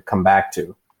remember and come back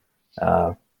to.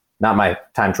 Not my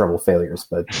time trouble failures,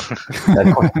 but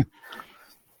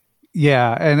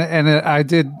yeah, and I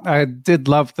did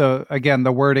love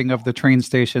the wording of the train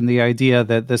station, the idea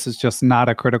that this is just not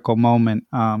a critical moment.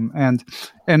 And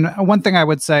one thing I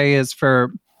would say is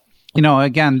for,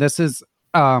 again, this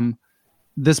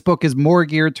book is more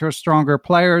geared to stronger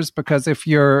players, because if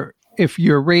you're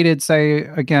rated, say,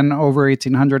 again, over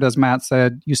 1800, as Matt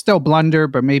said, you still blunder,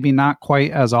 but maybe not quite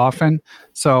as often.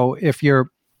 So if you're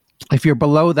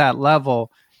below that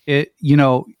level,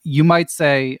 you might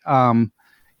say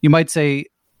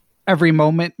every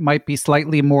moment might be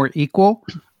slightly more equal.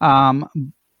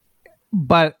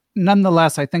 But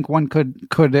nonetheless, I think one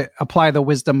could apply the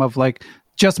wisdom of, like,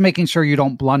 just making sure you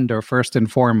don't blunder first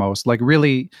and foremost, like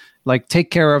really like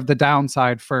take care of the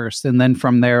downside first, and then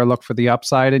from there look for the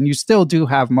upside. And you still do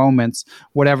have moments,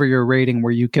 whatever you're rating,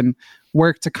 where you can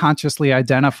work to consciously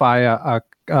identify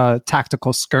a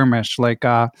tactical skirmish. Like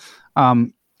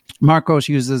Marcos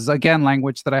uses, again,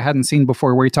 language that I hadn't seen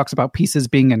before, where he talks about pieces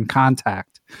being in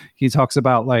contact. He talks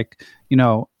about, like,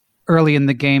 early in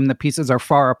the game, the pieces are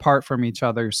far apart from each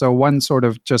other. So one sort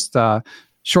of just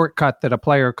shortcut that a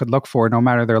player could look for, no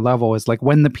matter their level, is like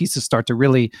when the pieces start to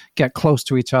really get close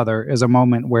to each other is a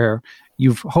moment where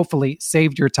you've hopefully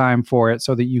saved your time for it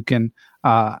so that you can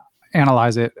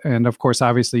analyze it. And of course,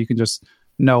 obviously, you can just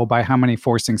know by how many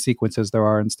forcing sequences there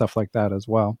are and stuff like that as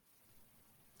well.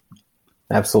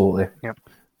 Absolutely. Yep.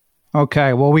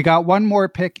 Okay, well, we got one more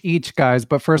pick each, guys,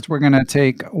 but first we're going to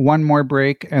take one more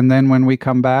break, and then when we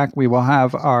come back, we will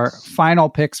have our final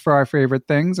picks for our favorite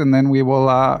things, and then we will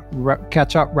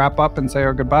wrap up, and say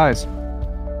our goodbyes.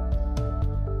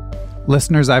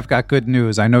 Listeners, I've got good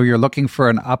news. I know you're looking for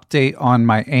an update on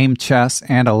my AIM Chess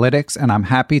analytics, and I'm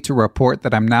happy to report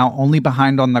that I'm now only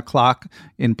behind on the clock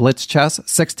in Blitz Chess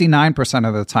 69%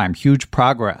 of the time. Huge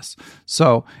progress.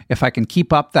 So if I can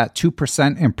keep up that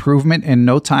 2% improvement in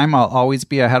no time, I'll always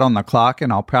be ahead on the clock,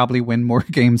 and I'll probably win more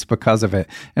games because of it.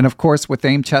 And of course, with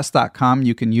aimchess.com,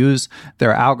 you can use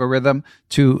their algorithm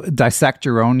to dissect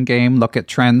your own game, look at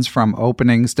trends from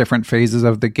openings, different phases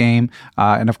of the game,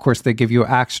 and of course, they give you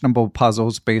actionable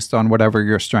puzzles based on whatever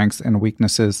your strengths and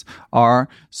weaknesses are.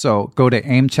 So go to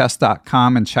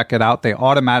aimchess.com and check it out. They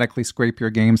automatically scrape your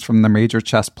games from the major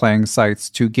chess playing sites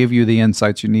to give you the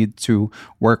insights you need to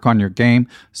work on your game.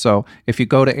 So if you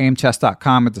go to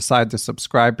aimchess.com and decide to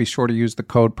subscribe, be sure to use the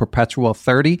code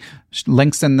perpetual30.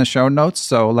 Links in the show notes.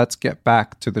 So let's get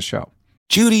back to the show.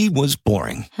 Judy was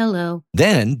boring. Hello.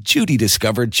 Then Judy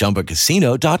discovered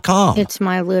ChumbaCasino.com. It's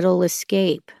my little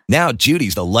escape. Now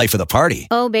Judy's the life of the party.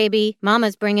 Oh, baby,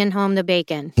 mama's bringing home the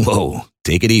bacon. Whoa,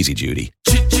 take it easy, Judy.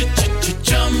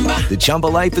 The Chumba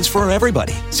life is for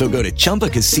everybody. So go to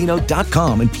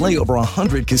ChumbaCasino.com and play over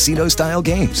 100 casino-style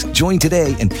games. Join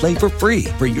today and play for free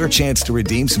for your chance to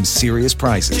redeem some serious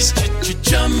prizes.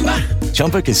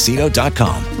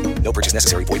 ChumbaCasino.com. No purchase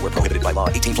necessary. Void where prohibited by law.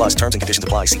 18 plus terms and conditions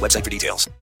apply. See website for details.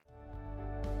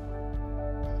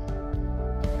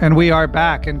 And we are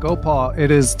back. And Gopal, it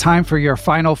is time for your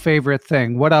final favorite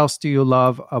thing. What else do you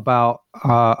love about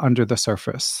Under the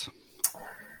Surface?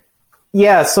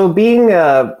 Yeah, so being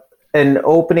an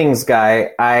openings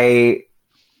guy, I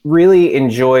really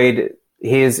enjoyed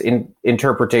his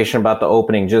interpretation about the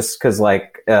opening just because,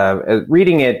 like,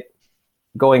 reading it,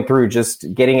 going through, just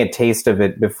getting a taste of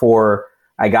it before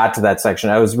I got to that section,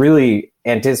 I was really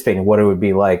anticipating what it would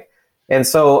be like. And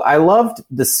so I loved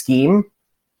the scheme,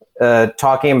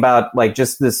 talking about like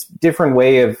just this different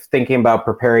way of thinking about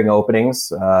preparing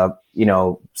openings.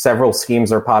 Several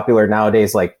schemes are popular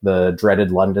nowadays, like the dreaded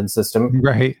London system,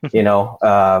 right?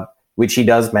 Which he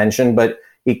does mention, but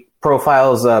he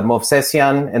profiles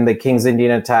Movsesian and the King's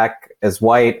Indian attack as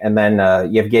white, and then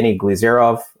Yevgeny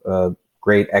Glizerov, a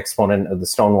great exponent of the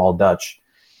Stonewall Dutch.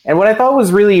 And what I thought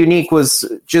was really unique was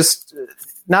just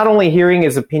not only hearing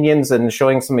his opinions and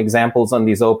showing some examples on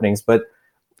these openings, but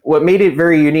what made it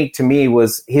very unique to me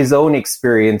was his own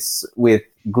experience with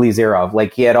Glizerov.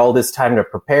 Like, he had all this time to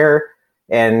prepare.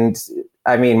 And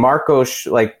I mean,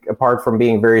 Markos, like, apart from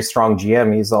being a very strong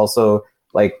GM, he's also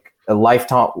like a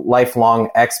lifelong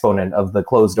exponent of the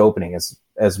closed opening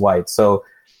as white. So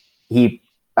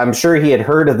I'm sure he had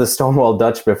heard of the Stonewall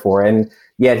Dutch before, and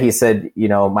yet he said,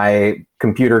 my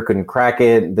computer couldn't crack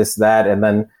it, this, that. And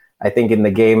then I think in the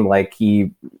game, like,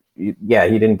 he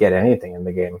didn't get anything in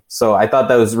the game. So I thought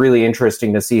that was really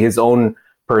interesting to see his own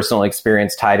personal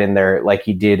experience tied in there, like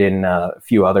he did in a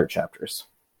few other chapters.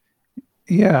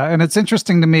 Yeah, and it's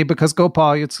interesting to me because,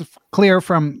 Gopal, it's clear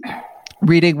from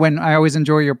reading when I always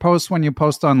enjoy your posts when you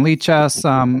post on Lichess,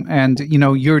 and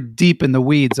you're deep in the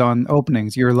weeds on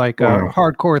openings. You're like a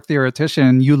hardcore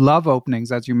theoretician. You love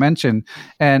openings, as you mentioned,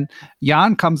 and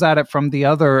Jan comes at it from the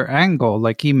other angle.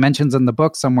 Like, he mentions in the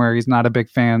book somewhere he's not a big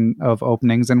fan of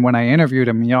openings, and when I interviewed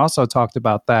him, he also talked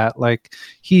about that. Like,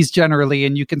 he's generally,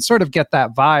 and you can sort of get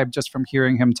that vibe just from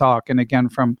hearing him talk, and again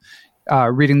from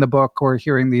reading the book or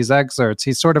hearing these excerpts,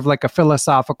 he's sort of like a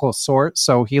philosophical sort.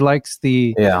 So he likes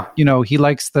he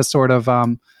likes the sort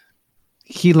of,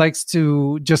 he likes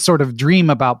to just sort of dream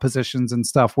about positions and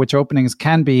stuff, which openings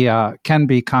can be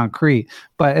concrete.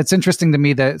 But it's interesting to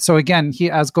me that, so again, he,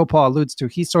 as Gopal alludes to,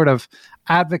 he sort of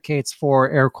advocates for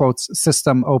air quotes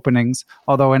system openings,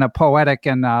 although in a poetic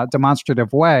and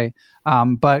demonstrative way.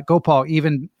 But Gopal,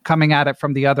 even coming at it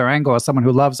from the other angle as someone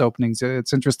who loves openings,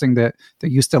 it's interesting that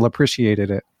you still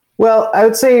appreciated it. Well, I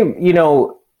would say,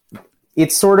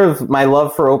 it's sort of my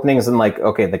love for openings and like,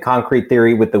 okay, the concrete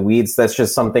theory with the weeds, that's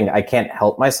just something I can't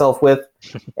help myself with.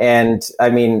 And I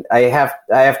mean, I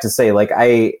have to say, like,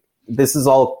 this is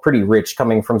all pretty rich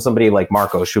coming from somebody like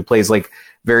Markos, who plays like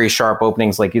very sharp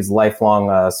openings, like he's lifelong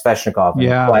Sveshnikov and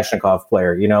Kalashnikov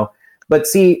player, But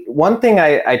see, one thing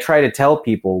I try to tell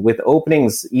people with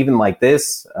openings, even like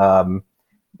this,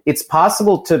 it's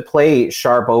possible to play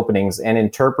sharp openings and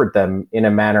interpret them in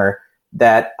a manner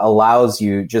that allows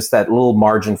you just that little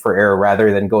margin for error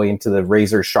rather than going into the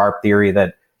razor sharp theory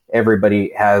that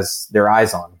everybody has their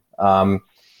eyes on.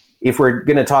 If we're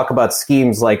going to talk about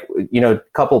schemes, like, a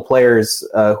couple players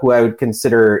who I would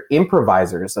consider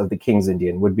improvisers of the King's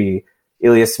Indian would be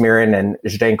Ilya Smirin and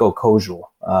Zdenko Kozul.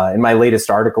 In my latest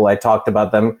article, I talked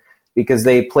about them because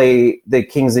they play the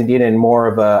King's Indian in more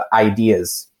of a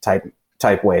ideas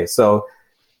type way. So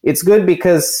it's good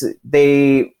because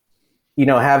they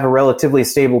have a relatively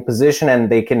stable position and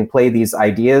they can play these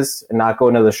ideas and not go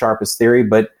into the sharpest theory.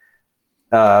 But,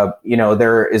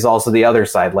 there is also the other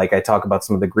side. Like I talk about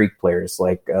some of the Greek players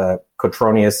like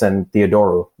Kotronius and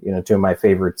Theodorou, two of my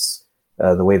favorites,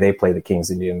 the way they play the Kings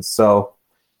Indians. So,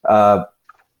 I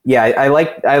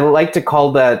like to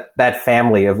call that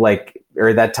family of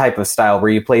or that type of style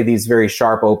where you play these very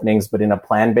sharp openings, but in a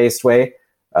plan-based way,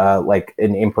 like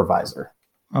an improviser.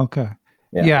 Okay.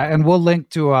 Yeah, and we'll link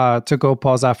to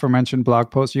Gopal's aforementioned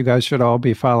blog post. You guys should all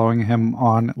be following him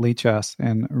on Lichess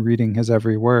and reading his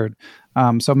every word.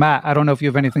 So Matt, I don't know if you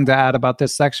have anything to add about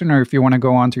this section or if you want to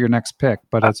go on to your next pick,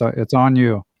 but it's on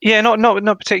you. Yeah,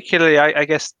 not particularly. I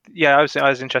guess. Yeah, I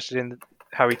was interested in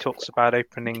how he talks about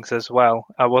openings as well.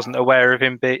 I wasn't aware of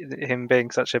him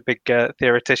being such a big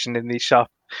theoretician in these sharp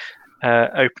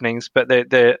openings, but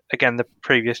the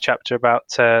previous chapter about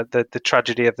the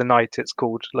tragedy of the night, it's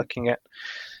called,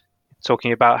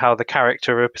 talking about how the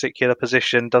character of a particular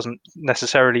position doesn't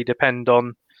necessarily depend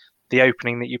on the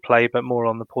opening that you play, but more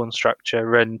on the pawn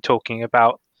structure, and talking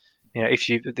about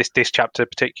this chapter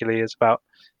particularly is about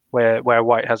where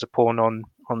white has a pawn on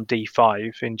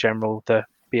d5 in general, the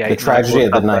b8, the tragedy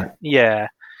of the night. Yeah.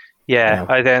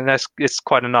 Then it's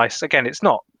quite a nice. Again, it's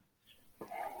not.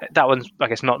 That one's, I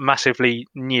guess, not massively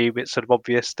new. It's sort of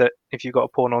obvious that if you've got a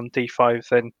pawn on d5,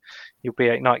 then your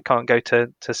b8 knight can't go to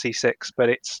c6. But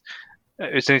it's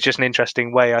just an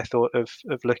interesting way, I thought, of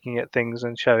looking at things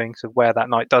and showing sort of where that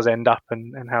knight does end up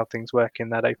and how things work in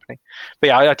that opening. But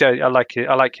yeah, I like it.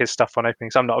 I like his stuff on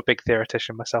openings. I'm not a big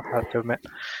theoretician myself, I have to admit,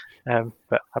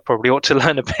 but I probably ought to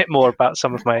learn a bit more about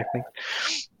some of my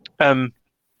openings.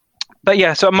 But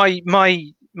yeah, so my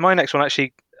next one,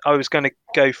 actually, I was going to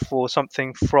go for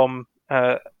something from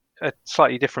a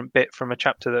slightly different bit from a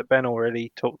chapter that Ben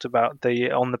already talked about,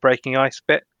 on the breaking ice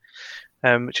bit,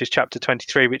 which is chapter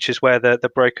 23, which is where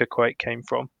the broker quote came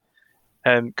from.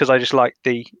 Because I just like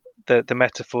the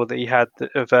metaphor that he had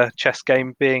of a chess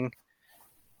game being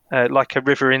like a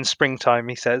river in springtime,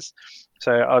 he says.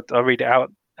 So I'll read it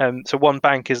out. So one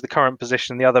bank is the current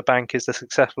position, the other bank is the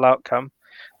successful outcome.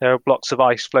 There are blocks of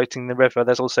ice floating in the river.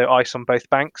 There's also ice on both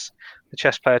banks. The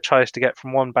chess player tries to get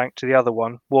from one bank to the other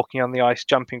one, walking on the ice,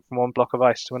 jumping from one block of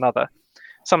ice to another.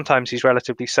 Sometimes he's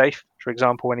relatively safe, for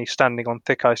example, when he's standing on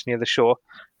thick ice near the shore.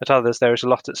 At others, there is a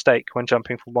lot at stake when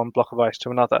jumping from one block of ice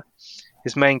to another.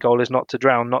 His main goal is not to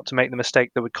drown, not to make the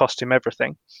mistake that would cost him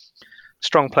everything.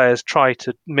 Strong players try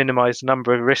to minimize the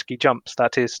number of risky jumps,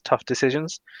 that is, tough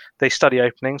decisions. They study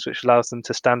openings, which allows them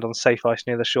to stand on safe ice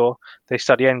near the shore. They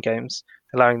study endgames,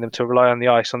 allowing them to rely on the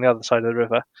ice on the other side of the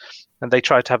river. And they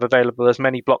try to have available as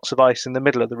many blocks of ice in the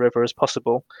middle of the river as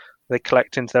possible. They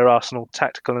collect into their arsenal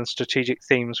tactical and strategic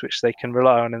themes which they can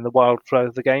rely on in the wild flow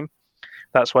of the game.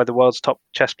 That's why the world's top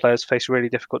chess players face really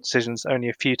difficult decisions only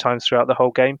a few times throughout the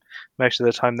whole game. Most of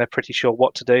the time they're pretty sure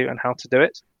what to do and how to do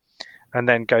it. And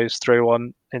then goes through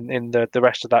on in the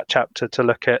rest of that chapter to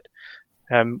look at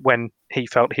when he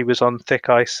felt he was on thick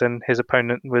ice and his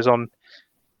opponent was on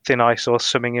thin ice or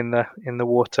swimming in the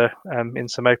water in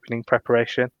some opening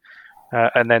preparation,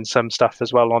 and then some stuff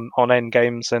as well on end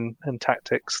games and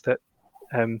tactics that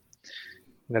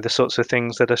the sorts of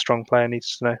things that a strong player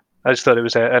needs to know. I just thought it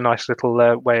was a nice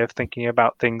little way of thinking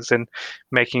about things and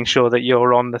making sure that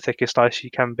you're on the thickest ice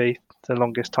you can be the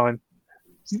longest time.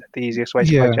 It's the easiest way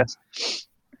to play chess.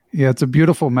 Yeah, it's a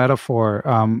beautiful metaphor.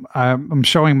 I'm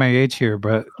showing my age here,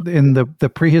 but in the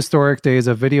prehistoric days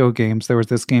of video games, there was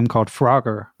this game called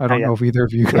Frogger. I don't know if either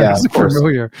of you guys are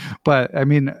familiar, but I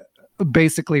mean,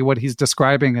 basically what he's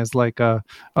describing is like a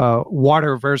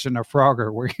water version of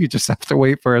Frogger, where you just have to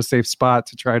wait for a safe spot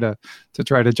to try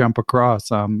to jump across.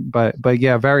 But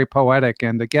yeah, very poetic,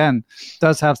 and again,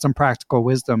 does have some practical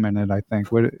wisdom in it, I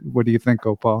think. What do you think,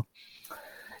 Gopal?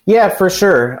 Yeah, for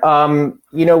sure.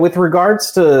 With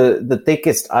regards to the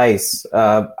thickest ice,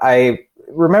 I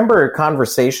remember a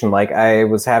conversation like I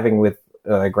was having with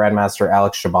Grandmaster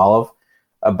Alex Shabalov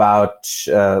about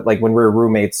when we were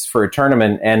roommates for a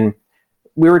tournament, and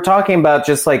we were talking about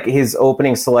just like his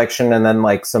opening selection and then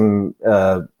like some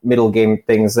middle game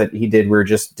things that he did. We were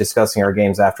just discussing our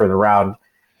games after the round,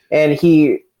 and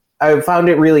I found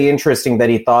it really interesting that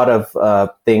he thought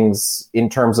of things in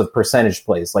terms of percentage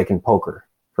plays, like in poker,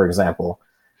 for example.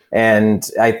 And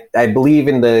I believe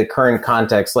in the current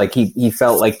context, like he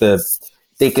felt like the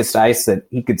thickest ice that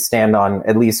he could stand on,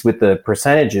 at least with the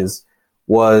percentages,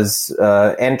 was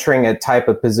entering a type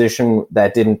of position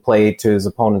that didn't play to his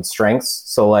opponent's strengths.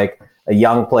 So like a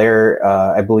young player,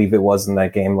 I believe it was in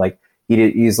that game, like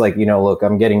he's like, look,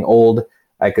 I'm getting old.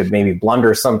 I could maybe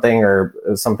blunder something or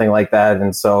something like that.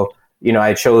 And so,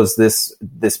 I chose this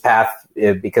path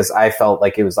because I felt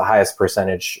like it was the highest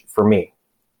percentage for me.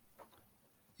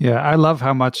 Yeah, I love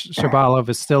how much Shabalov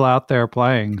is still out there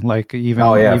playing. Like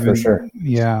even for sure.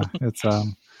 Yeah, it's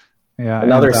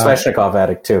another Sveshnikov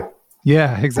addict too.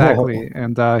 Yeah, exactly.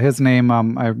 And his name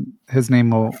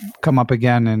will come up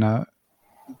again in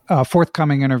a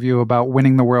forthcoming interview about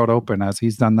winning the World Open, as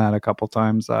he's done that a couple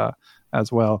times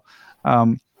as well.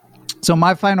 So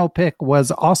my final pick was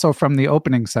also from the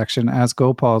opening section, as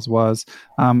Gopal's was.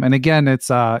 And again, it's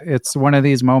one of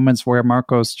these moments where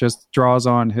Marcos just draws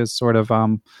on his sort of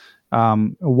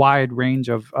wide range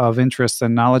of interests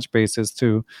and knowledge bases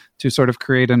to sort of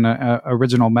create an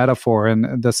original metaphor.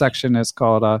 And the section is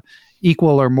called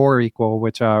Equal or More Equal,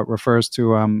 which refers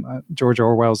to George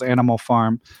Orwell's Animal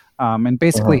Farm. And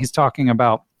basically he's talking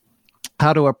about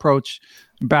how to approach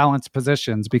balanced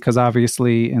positions, because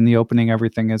obviously in the opening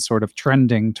everything is sort of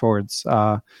trending towards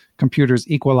computers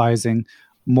equalizing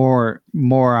more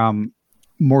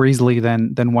easily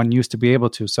than one used to be able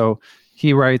to. So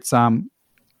he writes an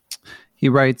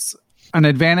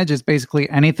advantage is basically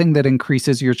anything that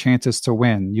increases your chances to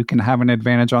win. You can have an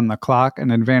advantage on the clock.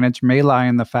 An advantage may lie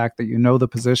in the fact that you know the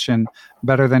position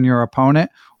better than your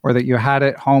opponent, or that you had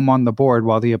it home on the board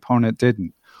while the opponent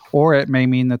didn't. Or it may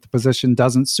mean that the position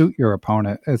doesn't suit your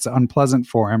opponent. It's unpleasant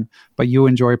for him, but you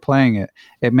enjoy playing it.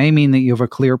 It may mean that you have a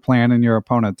clear plan and your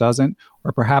opponent doesn't,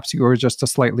 or perhaps you are just a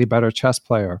slightly better chess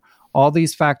player. All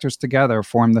these factors together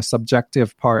form the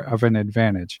subjective part of an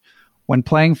advantage. When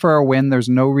playing for a win, there's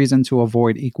no reason to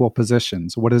avoid equal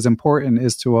positions. What is important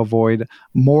is to avoid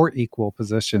more equal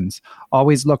positions.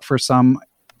 Always look for some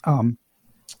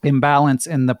imbalance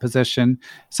in the position,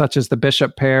 such as the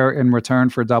bishop pair in return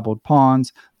for doubled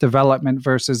pawns, development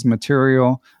versus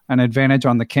material, an advantage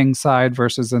on the king side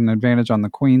versus an advantage on the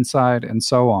queen side, and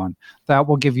so on. That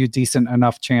will give you decent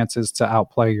enough chances to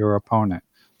outplay your opponent.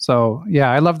 So,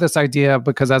 yeah, I love this idea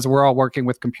because as we're all working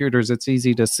with computers, it's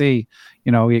easy to see,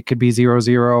 it could be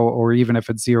 0-0, or even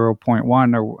if it's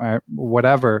 0.1 or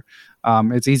whatever,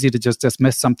 it's easy to just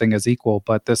dismiss something as equal.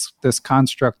 But this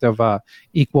construct of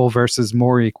equal versus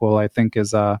more equal, I think,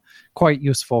 is quite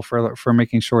useful for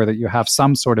making sure that you have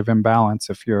some sort of imbalance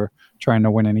if you're trying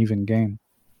to win an even game.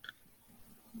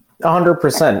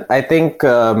 100%. I think...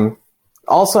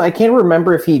 Also, I can't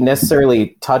remember if he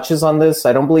necessarily touches on this.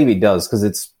 I don't believe he does, because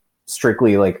it's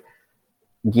strictly like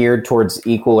geared towards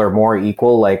equal or more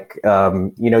equal. Like,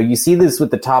 you see this with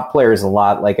the top players a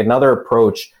lot. Like, another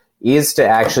approach is to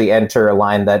actually enter a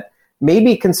line that may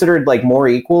be considered like more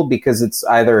equal because it's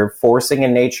either forcing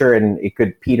in nature and it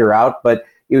could peter out, but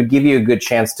it would give you a good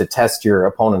chance to test your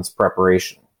opponent's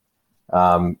preparation.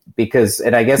 Because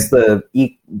I guess the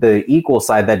equal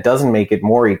side that doesn't make it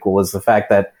more equal is the fact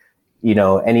that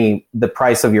the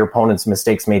price of your opponent's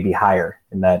mistakes may be higher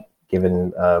in that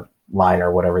given line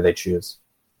or whatever they choose.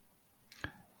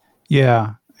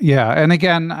 Yeah. And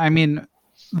again, I mean,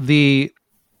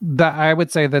 I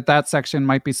would say that section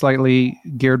might be slightly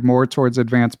geared more towards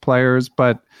advanced players,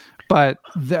 but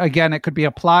again, it could be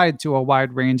applied to a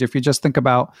wide range. If you just think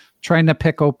about trying to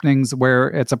pick openings where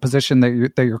it's a position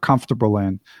that you're comfortable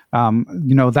in,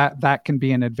 that can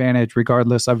be an advantage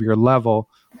regardless of your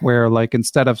level. Where, like,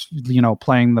 instead of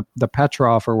playing the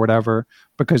Petrov or whatever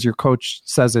because your coach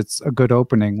says it's a good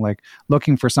opening, like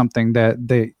looking for something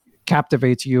that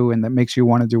captivates you and that makes you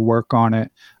want to do work on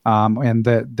it, and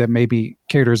that maybe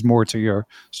caters more to your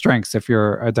strengths if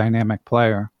you're a dynamic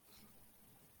player.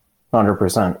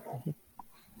 100%.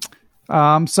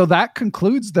 So that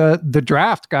concludes the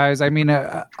draft, guys. I mean,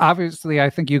 obviously, I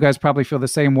think you guys probably feel the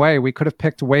same way. We could have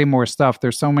picked way more stuff.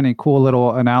 There's so many cool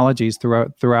little analogies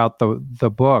throughout the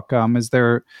book. Is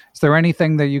there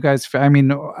anything that you guys? I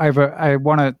mean, I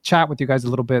want to chat with you guys a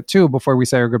little bit too before we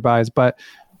say our goodbyes. But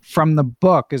from the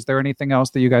book, is there anything else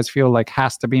that you guys feel like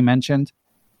has to be mentioned?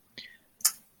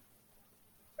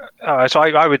 So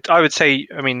I would say,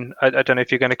 I mean, I don't know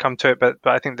if you're going to come to it, but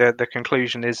I think the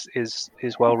conclusion is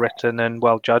well written and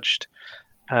well judged.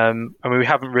 I mean, we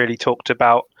haven't really talked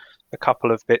about a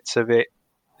couple of bits of it.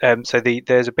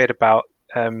 There's a bit about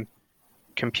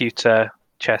computer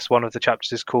chess. One of the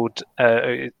chapters is called,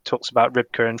 it talks about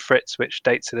Ribka and Fritz, which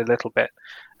dates it a little bit.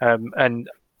 And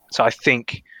so I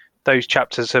think those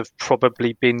chapters have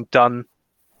probably been done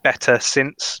better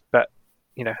since, but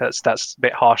that's a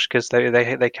bit harsh because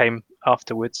they came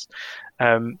afterwards.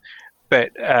 And we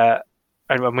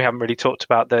haven't really talked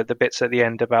about the bits at the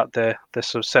end about the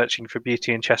sort of searching for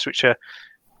beauty in chess, which are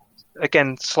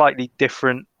again slightly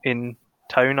different in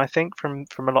tone, I think, from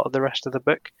a lot of the rest of the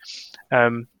book.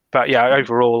 But yeah,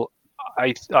 overall,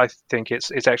 I think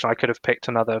it's excellent. I could have picked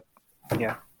another,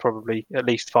 probably at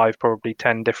least 5, probably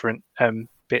 10 different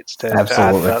bits to add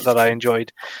that I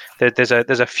enjoyed. There's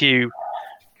a few.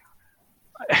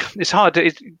 It's hard.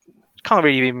 Can't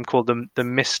really even call them the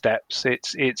missteps. For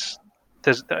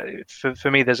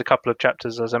me, there's a couple of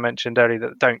chapters, as I mentioned earlier,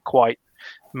 that don't quite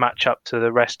match up to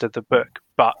the rest of the book.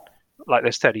 But like,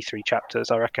 there's 33 chapters.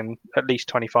 I reckon at least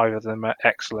 25 of them are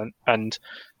excellent, and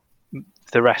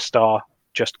the rest are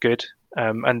just good.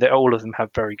 And all of them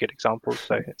have very good examples.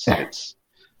 So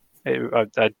I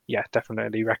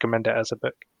definitely recommend it as a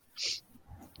book.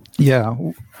 Yeah,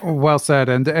 well said.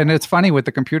 And it's funny with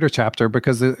the computer chapter,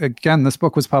 because again, this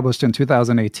book was published in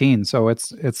 2018, so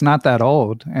it's not that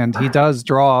old. And he does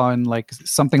draw in like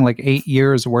something like 8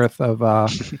 years worth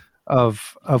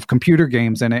of computer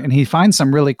games in it, and he finds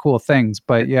some really cool things.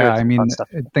 But yeah, I mean,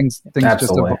 things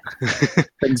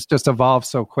just evolve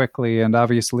so quickly. And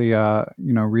obviously,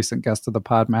 recent guest of the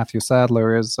pod, Matthew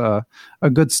Sadler, is a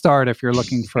good start if you're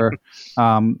looking for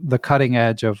the cutting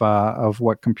edge of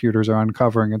what computers are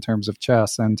uncovering in terms of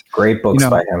chess. And great books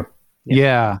by him.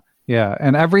 Yeah.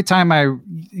 And every time I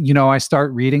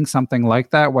start reading something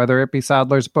like that, whether it be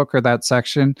Sadler's book or that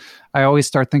section, I always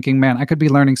start thinking, man, I could be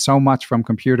learning so much from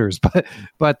computers,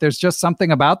 but there's just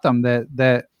something about them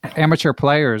that amateur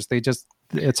players,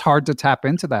 it's hard to tap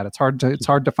into that. It's hard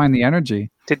to find the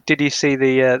energy. Did you see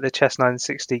the Chess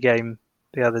 960 game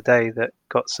the other day that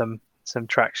got some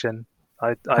traction?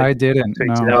 I didn't.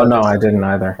 No, I didn't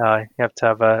either. You have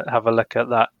to have a look at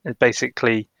that. It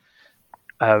basically,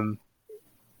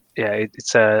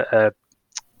 it's a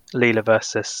Leela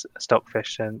versus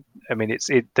Stockfish, and I mean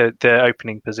the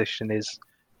opening position is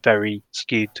very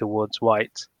skewed towards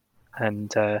white, and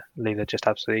Leela just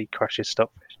absolutely crushes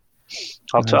Stockfish.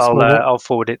 I'll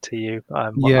forward it to you.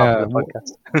 We'll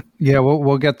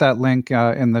get that link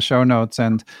in the show notes.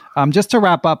 And just to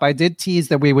wrap up, I did tease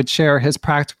that we would share his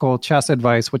practical chess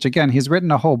advice, which again he's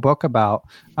written a whole book about.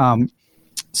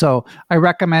 So I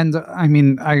recommend.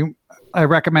 I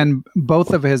recommend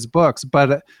both of his books,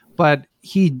 but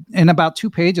he, in about 2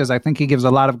 pages, I think he gives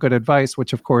a lot of good advice,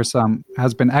 which of course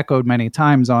has been echoed many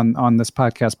times on this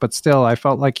podcast. But still, I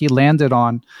felt like he landed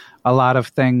on a lot of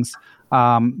things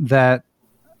that,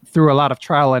 through a lot of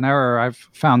trial and error, I've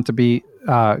found to be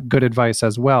good advice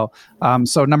as well.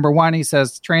 So number one, he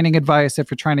says, training advice: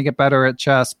 if you're trying to get better at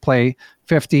chess, play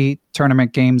 50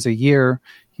 tournament games a year.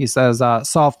 He says,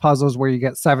 solve puzzles where you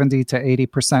get 70 to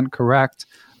 80% correct.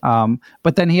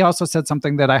 But then he also said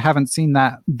something that I haven't seen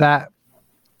that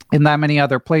in that many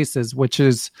other places, which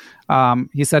is,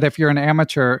 he said, if you're an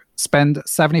amateur, spend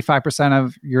 75%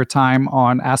 of your time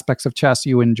on aspects of chess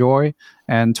you enjoy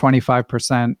and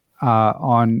 25%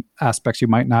 on aspects you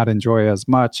might not enjoy as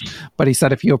much. But he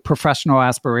said, if you have professional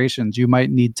aspirations, you might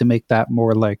need to make that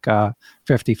more like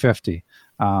 50-50.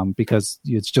 Because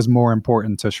it's just more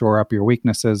important to shore up your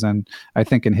weaknesses. And I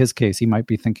think in his case, he might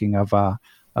be thinking of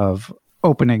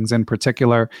openings in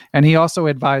particular. And he also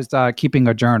advised keeping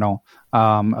a journal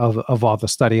of all the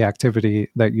study activity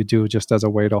that you do, just as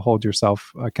a way to hold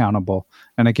yourself accountable.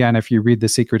 And again, if you read The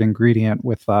Secret Ingredient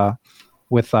with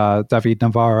David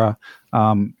Navarra,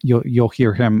 you'll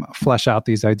hear him flesh out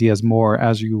these ideas more,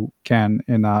 as you can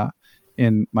in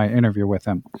my interview with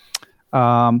him.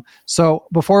 So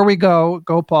before we go,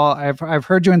 Paul, I've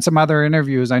heard you in some other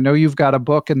interviews. I know you've got a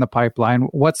book in the pipeline.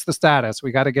 What's the status?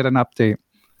 We got to get an update.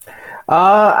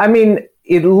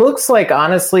 It looks like,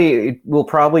 honestly, it will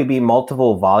probably be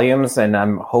multiple volumes, and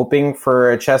I'm hoping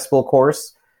for a Chessable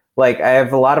course. Like, I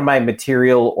have a lot of my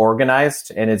material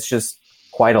organized, and it's just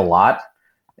quite a lot.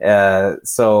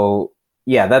 So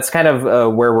yeah, that's kind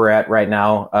of where we're at right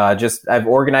now. I've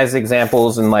organized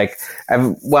examples, and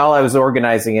while I was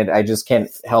organizing it, I just can't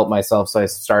help myself. So I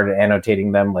started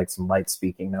annotating them, like some light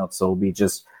speaking notes. So we'll be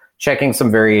just checking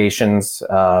some variations,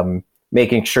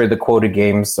 making sure the quoted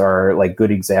games are like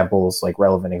good examples, like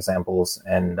relevant examples.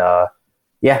 And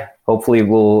hopefully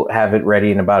we'll have it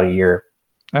ready in about a year.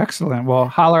 Excellent. Well,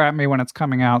 holler at me when it's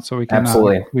coming out so we can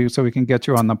so we can get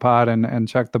you on the pod and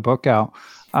check the book out.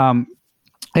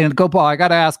 And Gopal, I got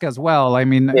to ask as well. I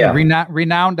mean,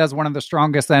 renowned as one of the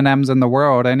strongest NMs in the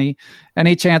world. Any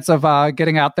chance of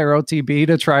getting out there OTB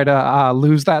to try to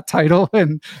lose that title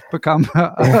and become,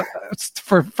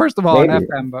 first of all, maybe an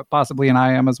FM, but possibly an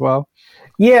IM as well?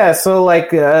 Yeah. So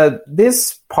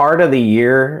this part of the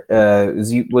year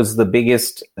was the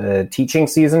biggest teaching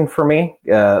season for me.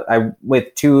 I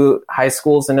with 2 high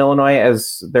schools in Illinois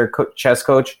as their chess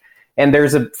coach, and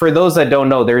for those that don't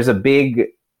know, there's a big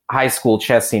high school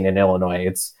chess scene in Illinois.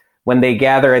 It's when they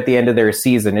gather at the end of their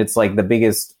season, it's like the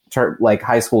biggest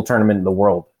high school tournament in the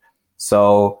world.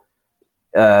 So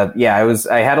I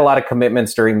had a lot of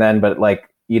commitments during then, but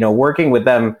working with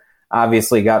them,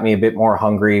 obviously got me a bit more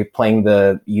hungry. Playing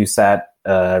the USAT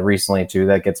recently too,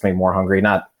 that gets me more hungry.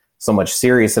 Not so much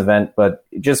serious event, but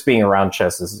just being around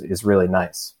chess is really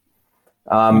nice.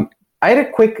 I had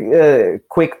a quick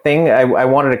thing I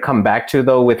wanted to come back to,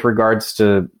 though, with regards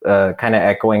to kind of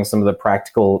echoing some of the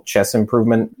practical chess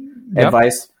improvement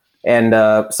advice, and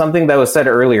something that was said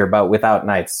earlier about Without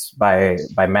Knights by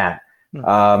Matt.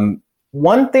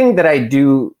 One thing that I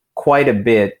do quite a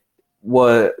bit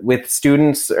with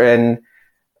students, and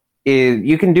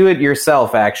you can do it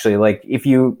yourself, actually. Like if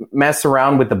you mess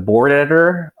around with the board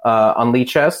editor on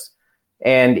Lichess,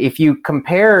 and if you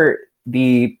compare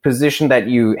the position that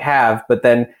you have, but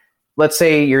then let's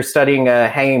say you're studying a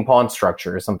hanging pawn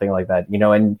structure or something like that,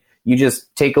 and you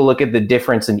just take a look at the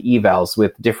difference in evals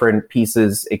with different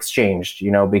pieces exchanged,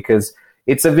 because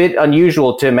it's a bit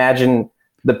unusual to imagine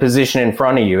the position in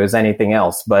front of you as anything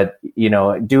else. But,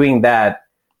 doing that,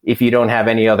 if you don't have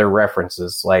any other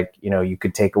references, like, you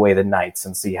could take away the knights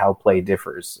and see how play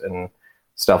differs and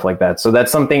stuff like that. So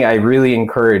that's something I really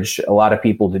encourage a lot of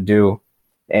people to do.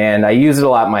 And I use it a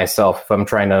lot myself if I'm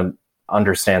trying to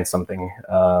understand something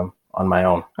on my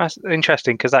own. That's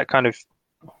interesting, because that kind of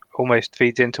almost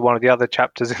feeds into one of the other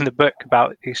chapters in the book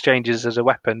about exchanges as a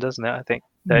weapon, doesn't it? I think.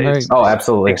 Right. Oh,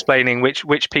 absolutely. Explaining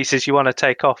which pieces you want to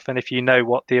take off, and if you know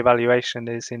what the evaluation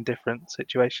is in different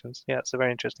situations. Yeah, it's a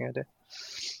very interesting idea.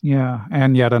 Yeah,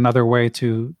 and yet another way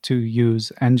to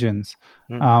use engines.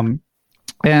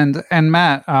 And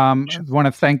Matt, I want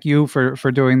to thank you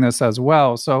for doing this as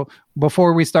well. So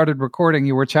before we started recording,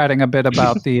 you were chatting a bit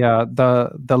about the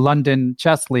London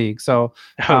Chess League. So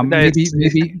maybe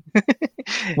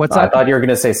what's that? I thought you were going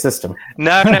to say system.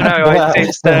 No.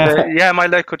 It's my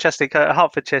local chess league,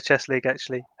 Hertfordshire Chess League,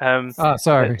 actually.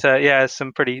 Sorry. But,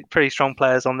 some pretty strong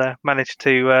players on there. Managed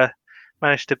to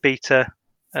beat a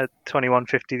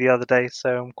 2150 the other day,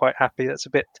 so I'm quite happy. That's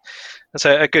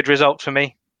a good result for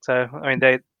me. So, I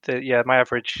mean, my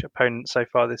average opponent so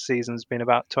far this season has been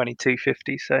about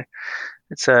 2250. So,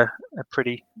 it's a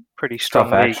pretty strong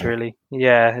league, really.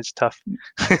 Yeah, it's tough.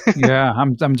 Yeah,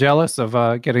 I'm jealous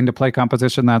of getting to play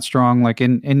competition that strong, like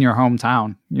in your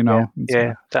hometown. Don't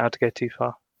have to go too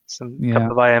far.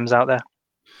 Couple of IMs out there.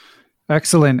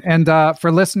 Excellent. And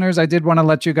for listeners, I did want to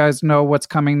let you guys know what's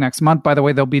coming next month. By the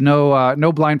way, there'll be no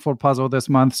blindfold puzzle this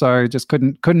month. Sorry, just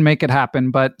couldn't make it happen.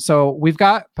 But so we've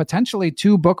got potentially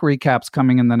 2 book recaps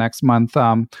coming in the next month.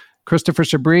 Christopher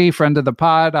Chabris, friend of the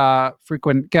pod,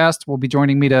 frequent guest, will be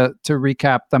joining me to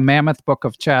recap the Mammoth Book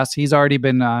of Chess. He's already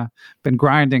been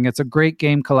grinding. It's a great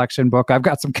game collection book. I've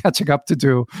got some catching up to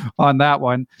do on that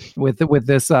one with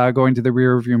this going to the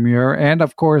rearview mirror. And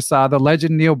of course, the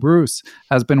legend Neil Bruce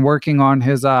has been working on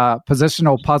his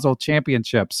positional puzzle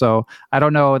championship. So I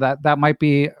don't know, that might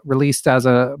be released as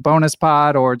a bonus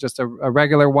pod or just a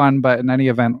regular one. But in any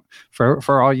event,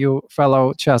 for all you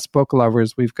fellow chess book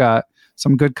lovers, we've got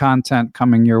some good content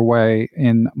coming your way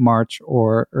in March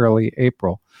or early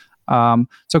April.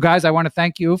 So guys, I want to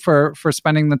thank you for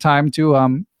spending the time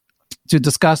to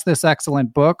discuss this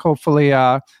excellent book. Hopefully,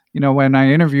 when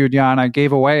I interviewed Jan, I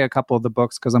gave away a couple of the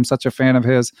books because I'm such a fan of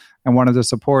his and wanted to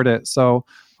support it. So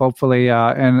hopefully,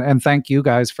 and thank you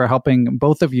guys for helping.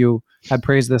 Both of you had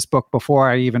praised this book before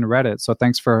I even read it. So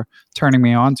thanks for turning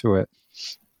me on to it.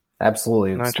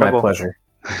 Absolutely. It's my pleasure.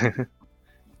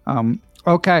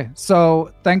 Okay,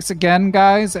 so thanks again,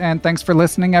 guys, and thanks for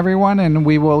listening, everyone, and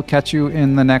we will catch you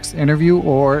in the next interview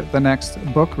or the next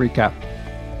book recap.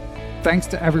 Thanks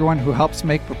to everyone who helps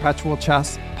make Perpetual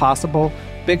Chess possible.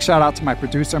 Big shout out to my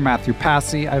producer, Matthew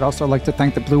Passy. I'd also like to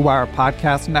thank the Blue Wire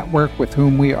Podcast Network, with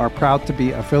whom we are proud to be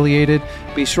affiliated.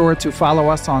 Be sure to follow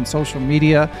us on social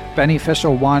media,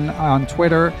 Beneficial1 on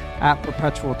Twitter, at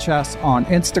Perpetual Chess on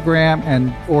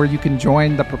Instagram, or you can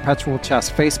join the Perpetual Chess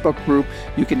Facebook group.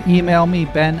 You can email me,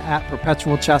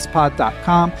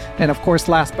 ben@perpetualchesspod.com. And of course,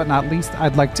 last but not least,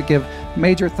 I'd like to give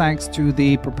major thanks to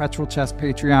the Perpetual Chess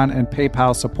Patreon and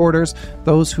PayPal supporters.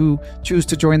 Those who choose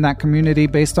to join that community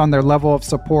based on their level of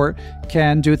support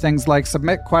can do things like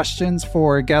submit questions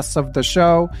for guests of the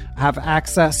show, have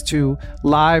access to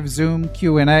live Zoom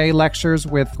Q&A lectures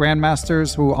with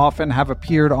grandmasters who often have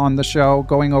appeared on the show,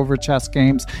 going over chess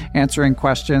games, answering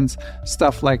questions,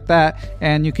 stuff like that.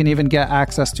 And you can even get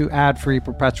access to ad-free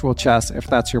Perpetual Chess if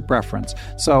that's your preference.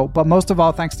 So, but most of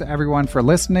all, thanks to everyone for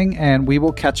listening, and we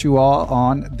will catch you all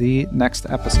on the next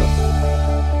episode.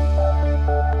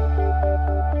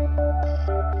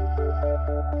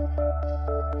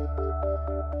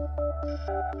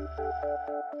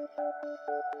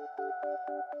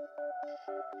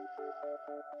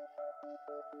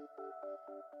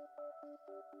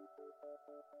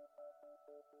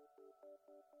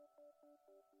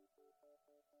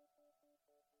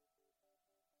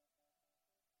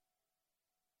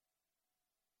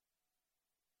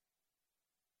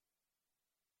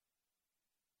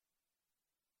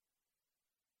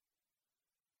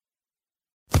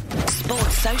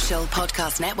 Social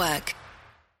Podcast Network.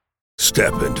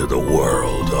 Step into the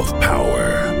world of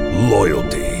power,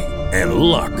 loyalty, and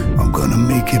luck. I'm gonna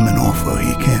make him an offer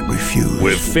he can't refuse.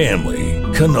 With family,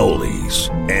 cannolis,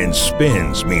 and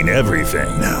spins mean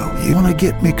everything. Now, you wanna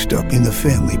get mixed up in the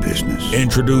family business.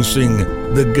 Introducing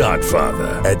The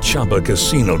Godfather at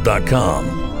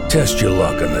ChumbaCasino.com. Test your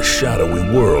luck in the shadowy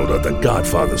world of The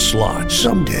Godfather slot.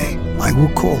 Someday, I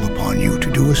will call upon you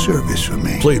to do a service for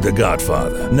me. Play The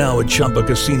Godfather, now at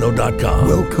ChumbaCasino.com.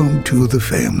 Welcome to the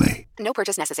family. No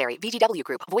purchase necessary. VGW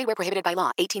Group. Void where prohibited by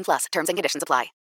law. 18+. Terms and conditions apply.